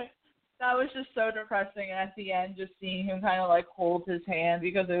 Anyway, that was just so depressing. And at the end, just seeing him kind of like hold his hand,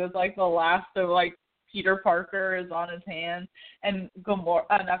 because it was like the last of like Peter Parker is on his hand, and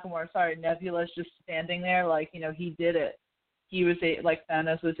Nebula's just standing there like, you know, he did it. He was like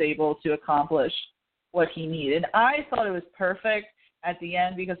Thanos was able to accomplish what he needed. I thought it was perfect at the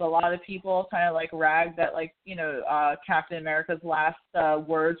end, because a lot of people kind of like ragged that, like, you know, Captain America's last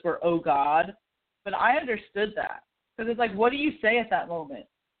words were "Oh God," but I understood that, because it's like, what do you say at that moment?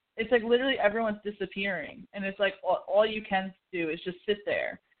 It's like literally everyone's disappearing, and it's like all you can do is just sit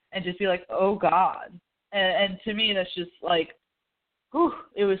there and just be like, "Oh God," and to me that's just like, whew,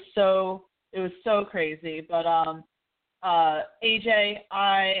 it was so crazy, but AJ,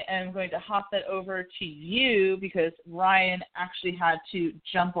 I am going to hop that over to you, because Ryan actually had to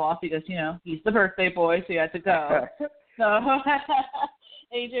jump off because, you know, he's the birthday boy, so he had to go. So,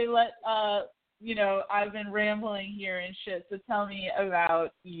 AJ, you know, I've been rambling here and shit, so tell me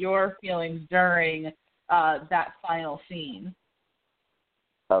about your feelings during that final scene.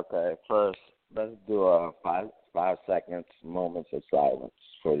 Okay, first, let's do a 5 seconds moments of silence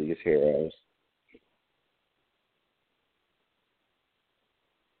for these heroes.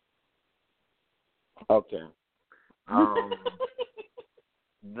 Okay.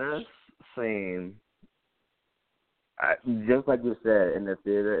 This scene, just like you said, in the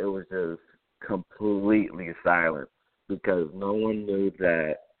theater, it was just completely silent, because no one knew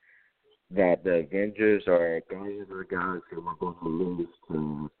that the Avengers or Guardians of the Galaxy were going to lose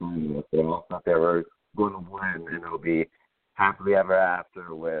to Thanos. They all thought they were going to win, and it'll be happily ever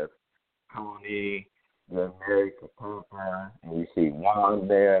after with Tony, the American Papa, and you see Wong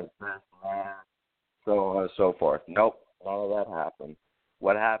there as best man, so on and so forth. Nope, none of that happened.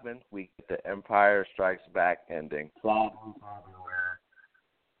 What happened? We get the Empire Strikes Back ending. Problems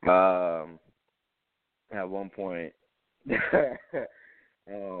everywhere. At one point,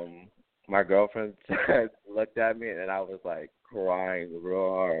 my girlfriend looked at me, and I was like crying real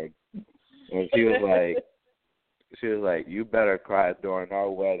hard. And she was like, "You better cry during our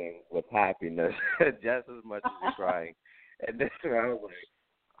wedding with happiness just as much as you're crying." And then I was like,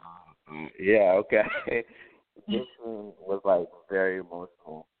 "Yeah, okay." This one was like very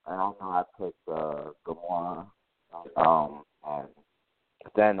emotional, and I know I picked Gamora and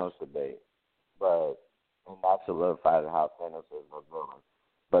Thanos debate, and that solidified how Thanos is a villain.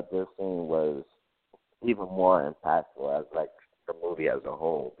 But this scene was even more impactful as like the movie as a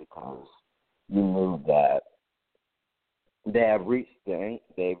whole, because you knew that they've reached the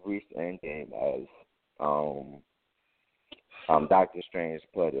end game, as Doctor Strange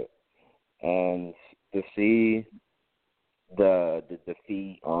put it, and to see the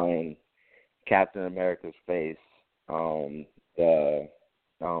defeat on Captain America's face, I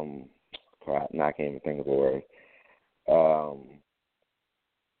can't even think of the word.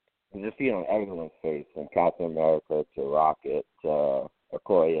 The defeat on everyone's face, from Captain America to Rocket to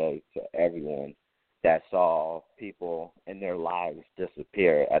Okoye to everyone that saw people in their lives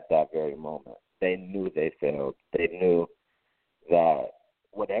disappear at that very moment. They knew they failed. They knew that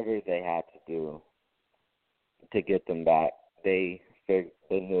whatever they had to do to get them back, they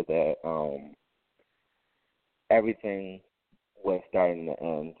knew that everything was starting to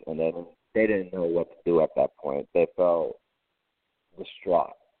end, and they didn't know what to do at that point. They felt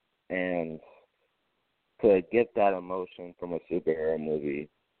distraught. And to get that emotion from a superhero movie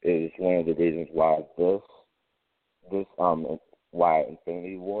is one of the reasons why why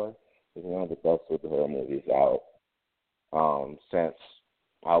Infinity War is one of the best superhero movies out. Since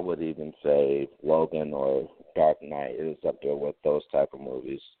I would even say Logan or Dark Knight is up there with those type of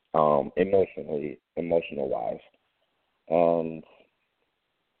movies, emotional wise. And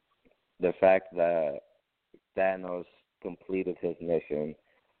the fact that Thanos completed his mission,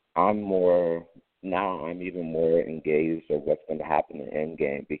 I'm even more engaged of what's going to happen in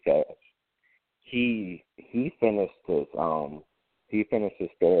Endgame, because he finished his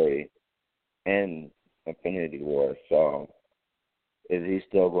story in Infinity War. So is he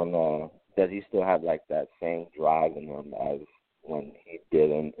still going to does he still have like that same drive in him as when he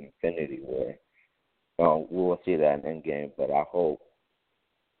did in Infinity War? We will see that in Endgame, but I hope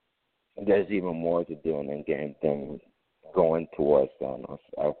there's even more to do in Endgame than going towards Thanos.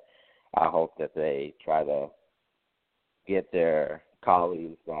 I hope that they try to get their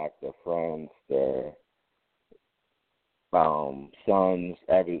colleagues back, their friends, their sons,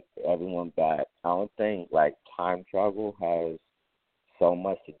 everyone back. I don't think like time travel has so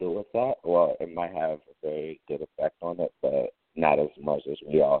much to do with that. Well, it might have a very good effect on it, but not as much as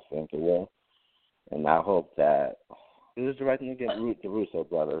we all think it will. And I hope that it was directing against the Russo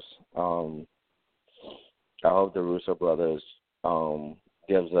brothers. I hope the Russo brothers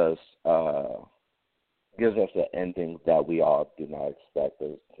gives us the ending that we all do not expect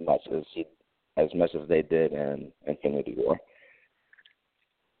as much as they did in Infinity War.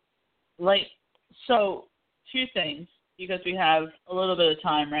 Like, so 2 things, because we have a little bit of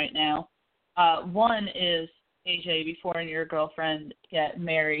time right now. One is, AJ, before you and your girlfriend get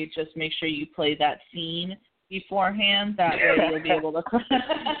married, just make sure you play that scene beforehand. That way you'll be able to.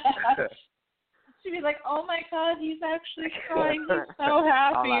 She'd be like, "Oh my God, he's actually crying. He's so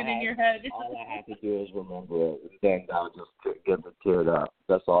happy," and in your head. All I have to do is remember it, and then I'll just get the teared up.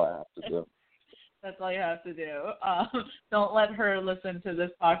 That's all I have to do. That's all you have to do. Don't let her listen to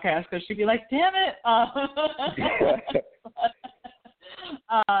this podcast because she'd be like, "Damn it!"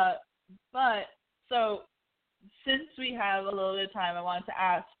 But so since we have a little bit of time, I wanted to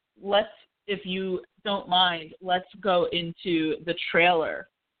ask. If you don't mind, let's go into the trailer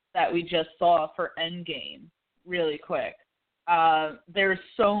that we just saw for Endgame really quick. There's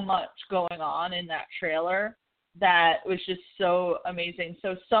so much going on in that trailer that was just so amazing.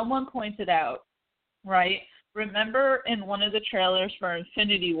 So someone pointed out, right? Remember in one of the trailers for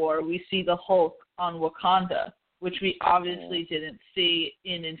Infinity War, we see the Hulk on Wakanda, which we obviously didn't see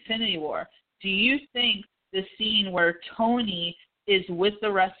in Infinity War. Do you think the scene where Tony is with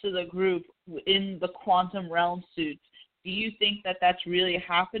the rest of the group in the quantum realm suits, do you think that that's really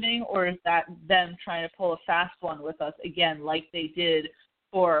happening, or is that them trying to pull a fast one with us again, like they did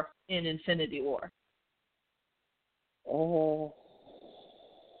in Infinity War?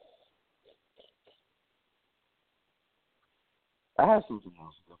 I have something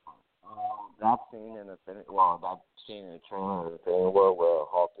else different. That scene in the trailer in Infinity War where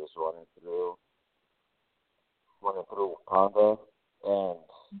Hulk is running through Wakanda, and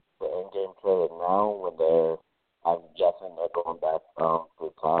the Endgame trailer now when I'm guessing they're going back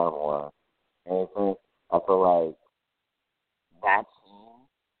through time or anything. I feel like that scene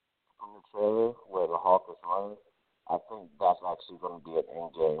from the trailer where the Hulk is running, I think that's actually going to be an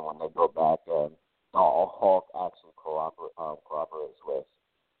Endgame when they go back and the Hulk actually cooperates with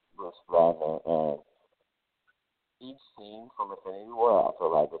Bruce Banner. And each scene from Infinity War, I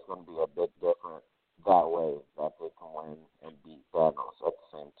feel like it's going to be a bit different that way, that they can win and beat Thanos at the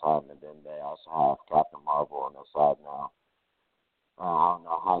same time. And then they also have Captain Marvel on their side now. I don't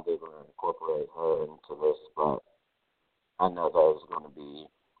know how they're going to incorporate her into this, but I know that it's going to be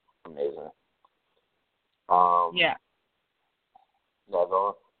amazing. Yeah. Yeah, go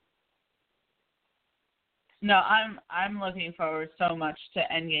on. No, I'm looking forward so much to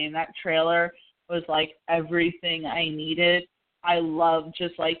Endgame. That trailer was like everything I needed. I love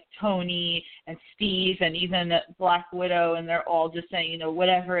just like Tony and Steve and even Black Widow, and they're all just saying,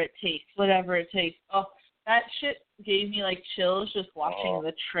 whatever it takes. Oh, that shit gave me like chills just watching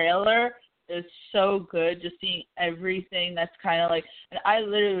the trailer. It was so good just seeing everything that's kind of like, and I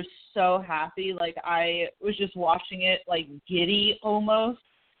literally was so happy. Like I was just watching it like giddy almost,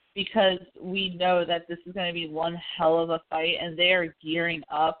 because we know that this is going to be one hell of a fight, and they are gearing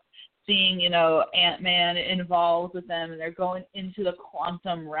up. Seeing, Ant-Man involved with them, and they're going into the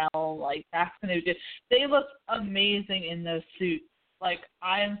quantum realm, like, that's going to be, they look amazing in those suits. Like,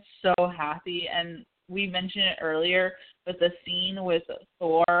 I am so happy, and we mentioned it earlier, but the scene with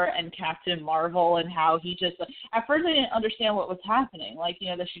Thor and Captain Marvel and how he just, at first I didn't understand what was happening, like,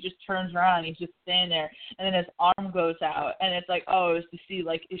 that she just turns around and he's just standing there, and then his arm goes out, and it's like, oh, it's to see,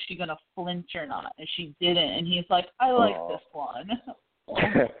 like, is she going to flinch or not, and she didn't, and he's like, I like this one.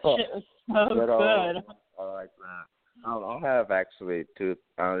 Shit was so good. I like that. I have actually two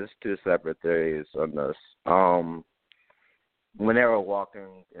separate theories on this. When they were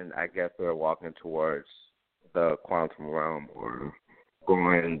walking, and I guess they were walking towards the quantum realm or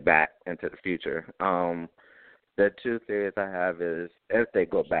going back into the future. The two theories I have is if they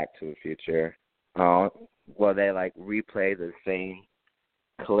go back to the future, will they like replay the same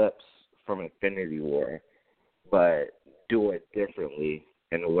clips from Infinity War, but do it differently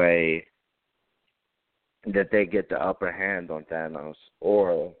in a way that they get the upper hand on Thanos,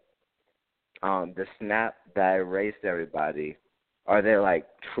 or the snap that erased everybody, are they like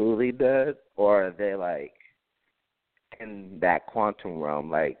truly dead, or are they like in that quantum realm?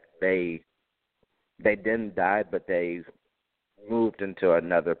 Like they didn't die, but they moved into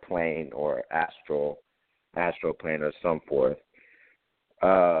another plane or astral plane or some forth.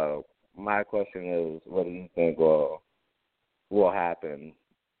 My question is, what do you think will happen?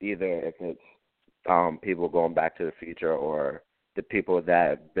 Either if it's people going back to the future, or the people that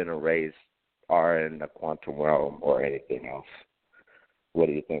have been erased are in the quantum realm, or anything else. What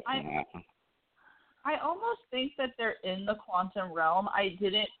do you think will happen? I almost think that they're in the quantum realm. I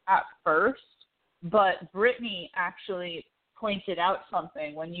didn't at first, but Brittany actually pointed out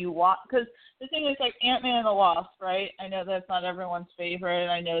something when you watch, because the thing is, like, Ant-Man and the Wasp, right? I know that's not everyone's favorite.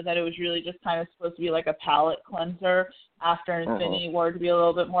 I know that it was really just kind of supposed to be like a palate cleanser after Infinity War to be a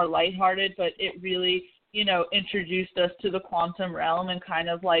little bit more lighthearted, but it really, introduced us to the quantum realm and kind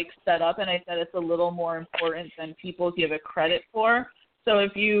of like set up, and I said it's a little more important than people give it credit for. So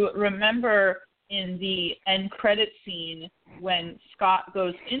if you remember in the end credit scene when Scott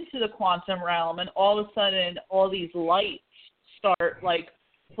goes into the quantum realm and all of a sudden all these lights start like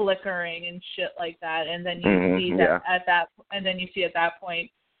flickering and shit like that, and then you see that at that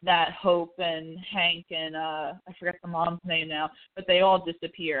point that Hope and Hank and I forget the mom's name now, but they all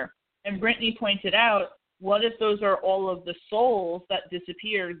disappear. And Brittany pointed out, what if those are all of the souls that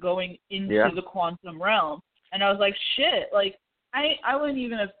disappeared going into the quantum realm? And I was like, shit, like I wouldn't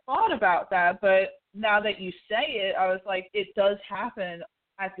even have thought about that, but now that you say it, I was like, it does happen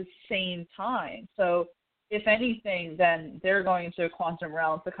at the same time. So if anything, then they're going into a quantum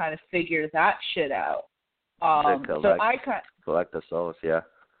realm to kind of figure that shit out. Collect the souls, yeah.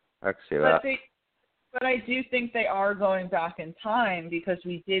 I can see that. But I do think they are going back in time, because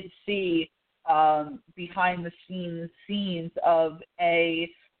we did see behind the scenes of a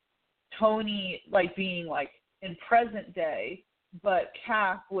Tony like being like in present day, but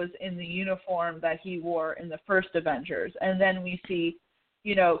Cap was in the uniform that he wore in the first Avengers. And then we see,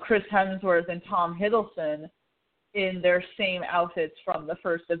 Chris Hemsworth and Tom Hiddleston in their same outfits from the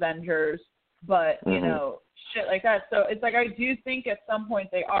first Avengers, but, shit like that. So it's like I do think at some point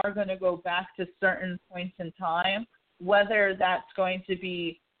they are going to go back to certain points in time, whether that's going to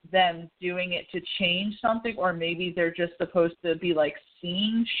be them doing it to change something, or maybe they're just supposed to be like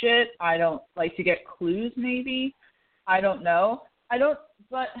seeing shit. I don't like to get clues, maybe. I don't know.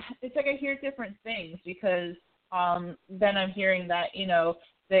 But it's like I hear different things, because then I'm hearing that,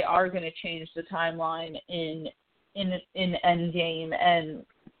 they are going to change the timeline in Endgame and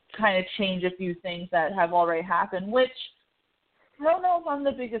kind of change a few things that have already happened, which I don't know if I'm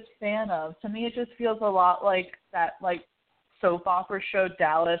the biggest fan of. To me, it just feels a lot like that, like, soap opera show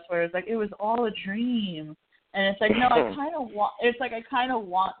Dallas, where it's like it was all a dream, and it's like, no, I kind of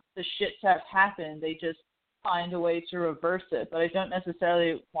want the shit to have happened. They just find a way to reverse it, but I don't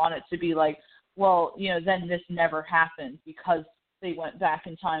necessarily want it to be like, well, then this never happened because they went back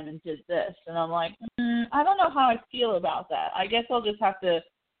in time and did this. And I'm like, I don't know how I feel about that. I guess I'll just have to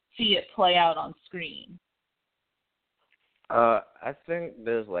see it play out on screen. I think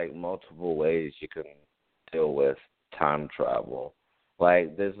there's like multiple ways you can deal with time travel.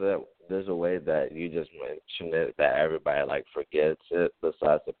 Like there's a way that you just mentioned it that everybody like forgets it,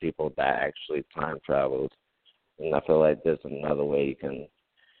 besides the people that actually time traveled. And I feel like there's another way you can.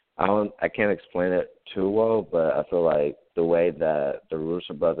 I can't explain it too well, but I feel like the way that the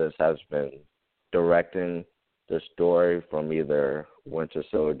Russo brothers has been directing the story from either Winter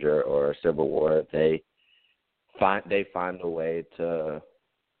Soldier or Civil War, they find a way to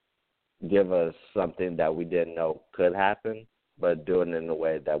give us something that we didn't know could happen, but do it in a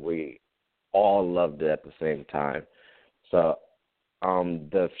way that we all loved it at the same time. So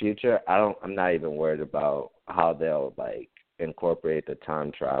the future, I'm not even worried about how they'll like incorporate the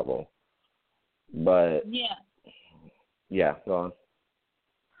time travel. But yeah, go on.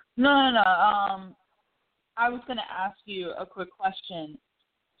 No. I was going to ask you a quick question.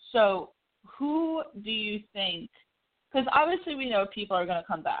 So who do you think, because obviously we know people are going to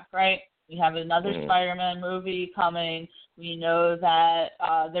come back, right? We have another Spider-Man movie coming. We know that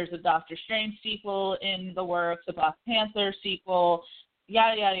there's a Doctor Strange sequel in the works, a Black Panther sequel,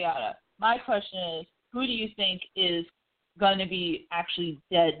 yada, yada, yada. My question is, who do you think is going to be actually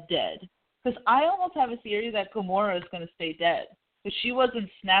dead? Because I almost have a theory that Gamora is going to stay dead. Because she wasn't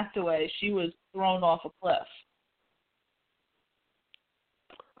snapped away. She was thrown off a cliff.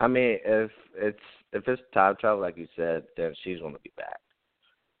 I mean, if it's time travel, like you said, then she's going to be back.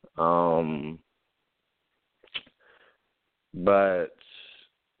 But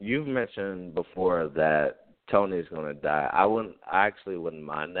you've mentioned before that Tony's gonna die. I actually wouldn't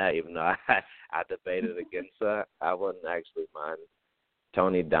mind that, even though I debated against that. I wouldn't actually mind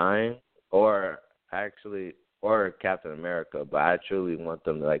Tony dying, or Captain America. But I truly want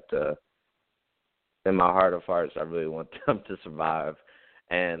them to, in my heart of hearts, I really want them to survive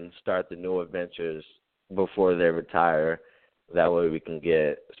and start the new adventures before they retire. That way we can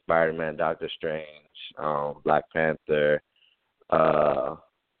get Spider-Man, Doctor Strange, Black Panther.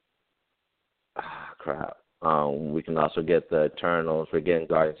 We can also get the Eternals. We're getting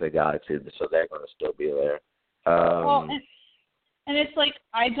Guardians of the Galaxy, so they're going to still be there. Well, and it's like,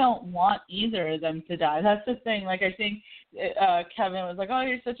 I don't want either of them to die. That's the thing. Like, I think Kevin was like, oh,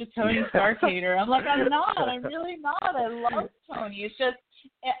 you're such a Tony Stark hater. I'm like, I'm not. I'm really not. I love Tony. It's just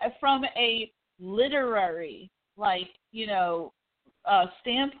from a literary,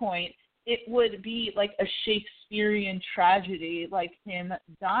 standpoint, it would be like a Shakespearean tragedy, like him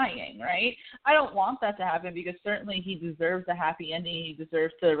dying, right? I don't want that to happen because certainly he deserves a happy ending. He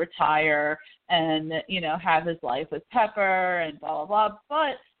deserves to retire and, have his life with Pepper and blah, blah, blah.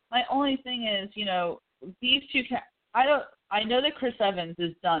 But my only thing is, these two, I know that Chris Evans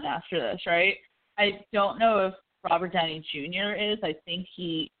is done after this, right? I don't know if Robert Downey Jr. is. I think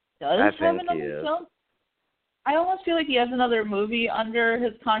he does have another film. I almost feel like he has another movie under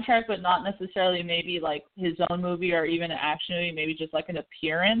his contract, but not necessarily maybe like his own movie or even an action movie, maybe just like an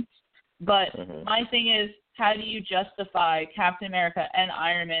appearance. But my thing is, how do you justify Captain America and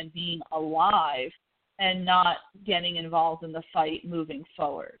Iron Man being alive and not getting involved in the fight moving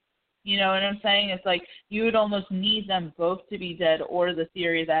forward? You know what I'm saying? It's like you would almost need them both to be dead, or the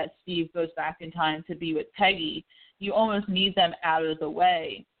theory that Steve goes back in time to be with Peggy. You almost need them out of the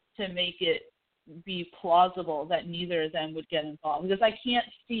way to make it be plausible that neither of them would get involved, because I can't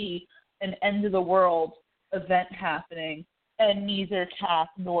see an end of the world event happening and neither Cap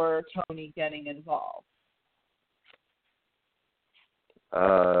nor Tony getting involved.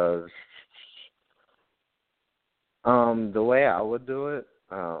 The way I would do it,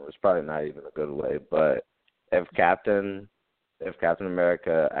 it's probably not even a good way, but if Captain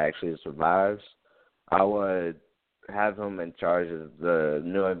America actually survives, I would have him in charge of the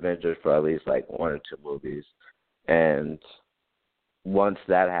New Avengers for at least like 1 or 2 movies. And once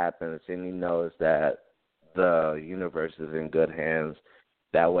that happens and he knows that the universe is in good hands,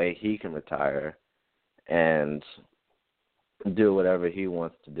 that way he can retire and do whatever he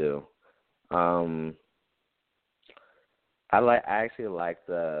wants to do. I actually like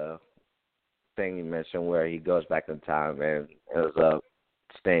the thing you mentioned where he goes back in time and ends up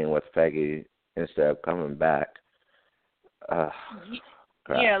staying with Peggy instead of coming back.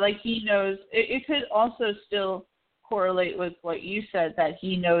 Yeah, like he knows. It could also still correlate with what you said, that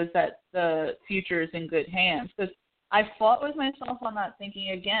he knows that the future is in good hands. Because I fought with myself on that, thinking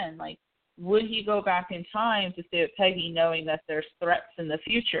again, like, would he go back in time to stay with Peggy knowing that there's threats in the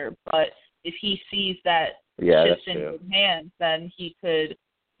future? But if he sees that shit's in good hands, then he could,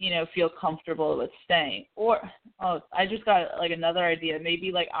 feel comfortable with staying. Or, I just got like another idea.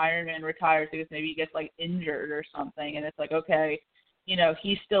 Maybe like Iron Man retires because maybe he gets like injured or something, and it's like, okay,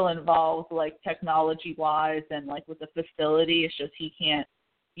 he's still involved like technology-wise and like with the facility. It's just he can't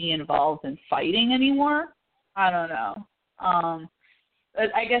be involved in fighting anymore. I don't know.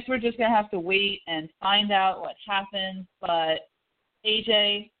 I guess we're just gonna have to wait and find out what happens. But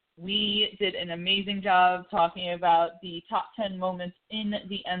AJ, we did an amazing job talking about the top 10 moments in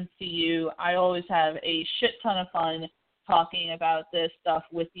the MCU. I always have a shit ton of fun talking about this stuff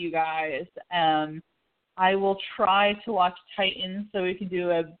with you guys. I will try to watch Titans so we can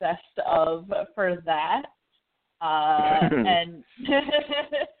do a best of for that. And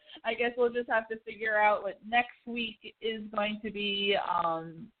I guess we'll just have to figure out what next week is going to be.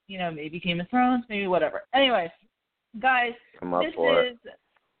 Maybe Game of Thrones, maybe whatever. Anyway, guys,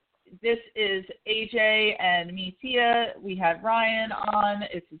 this is AJ and me, Tia. We had Ryan on.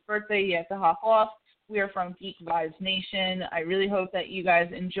 It's his birthday. He has to hop off. We are from Geek Vibes Nation. I really hope that you guys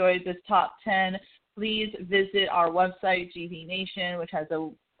enjoyed this top 10. Please visit our website, GV Nation, which has a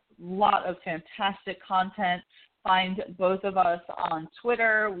lot of fantastic content. Find both of us on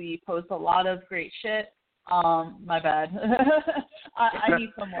Twitter. We post a lot of great shit. My bad. I need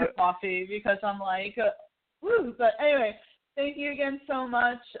some more coffee because I'm like, woo. But anyway, thank you again so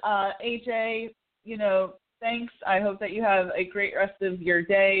much. AJ, thanks. I hope that you have a great rest of your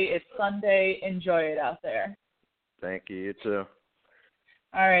day. It's Sunday. Enjoy it out there. Thank you. You too.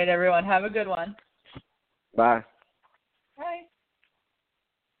 All right, everyone. Have a good one. Bye. Bye.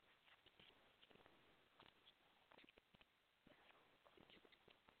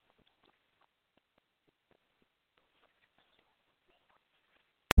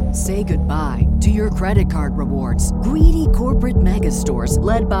 Say goodbye to your credit card rewards. Greedy corporate mega stores,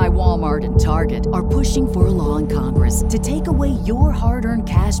 led by Walmart and Target, are pushing for a law in Congress to take away your hard-earned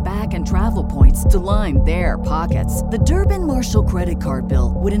cash back and travel points to line their pockets. The Durbin-Marshall credit card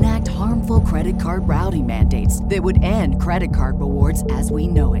bill would enact harmful credit card routing mandates that would end credit card rewards as we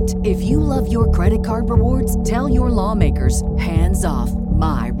know it. If you love your credit card rewards, tell your lawmakers, hands off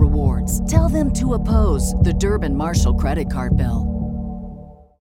my rewards. Tell them to oppose the Durbin-Marshall credit card bill.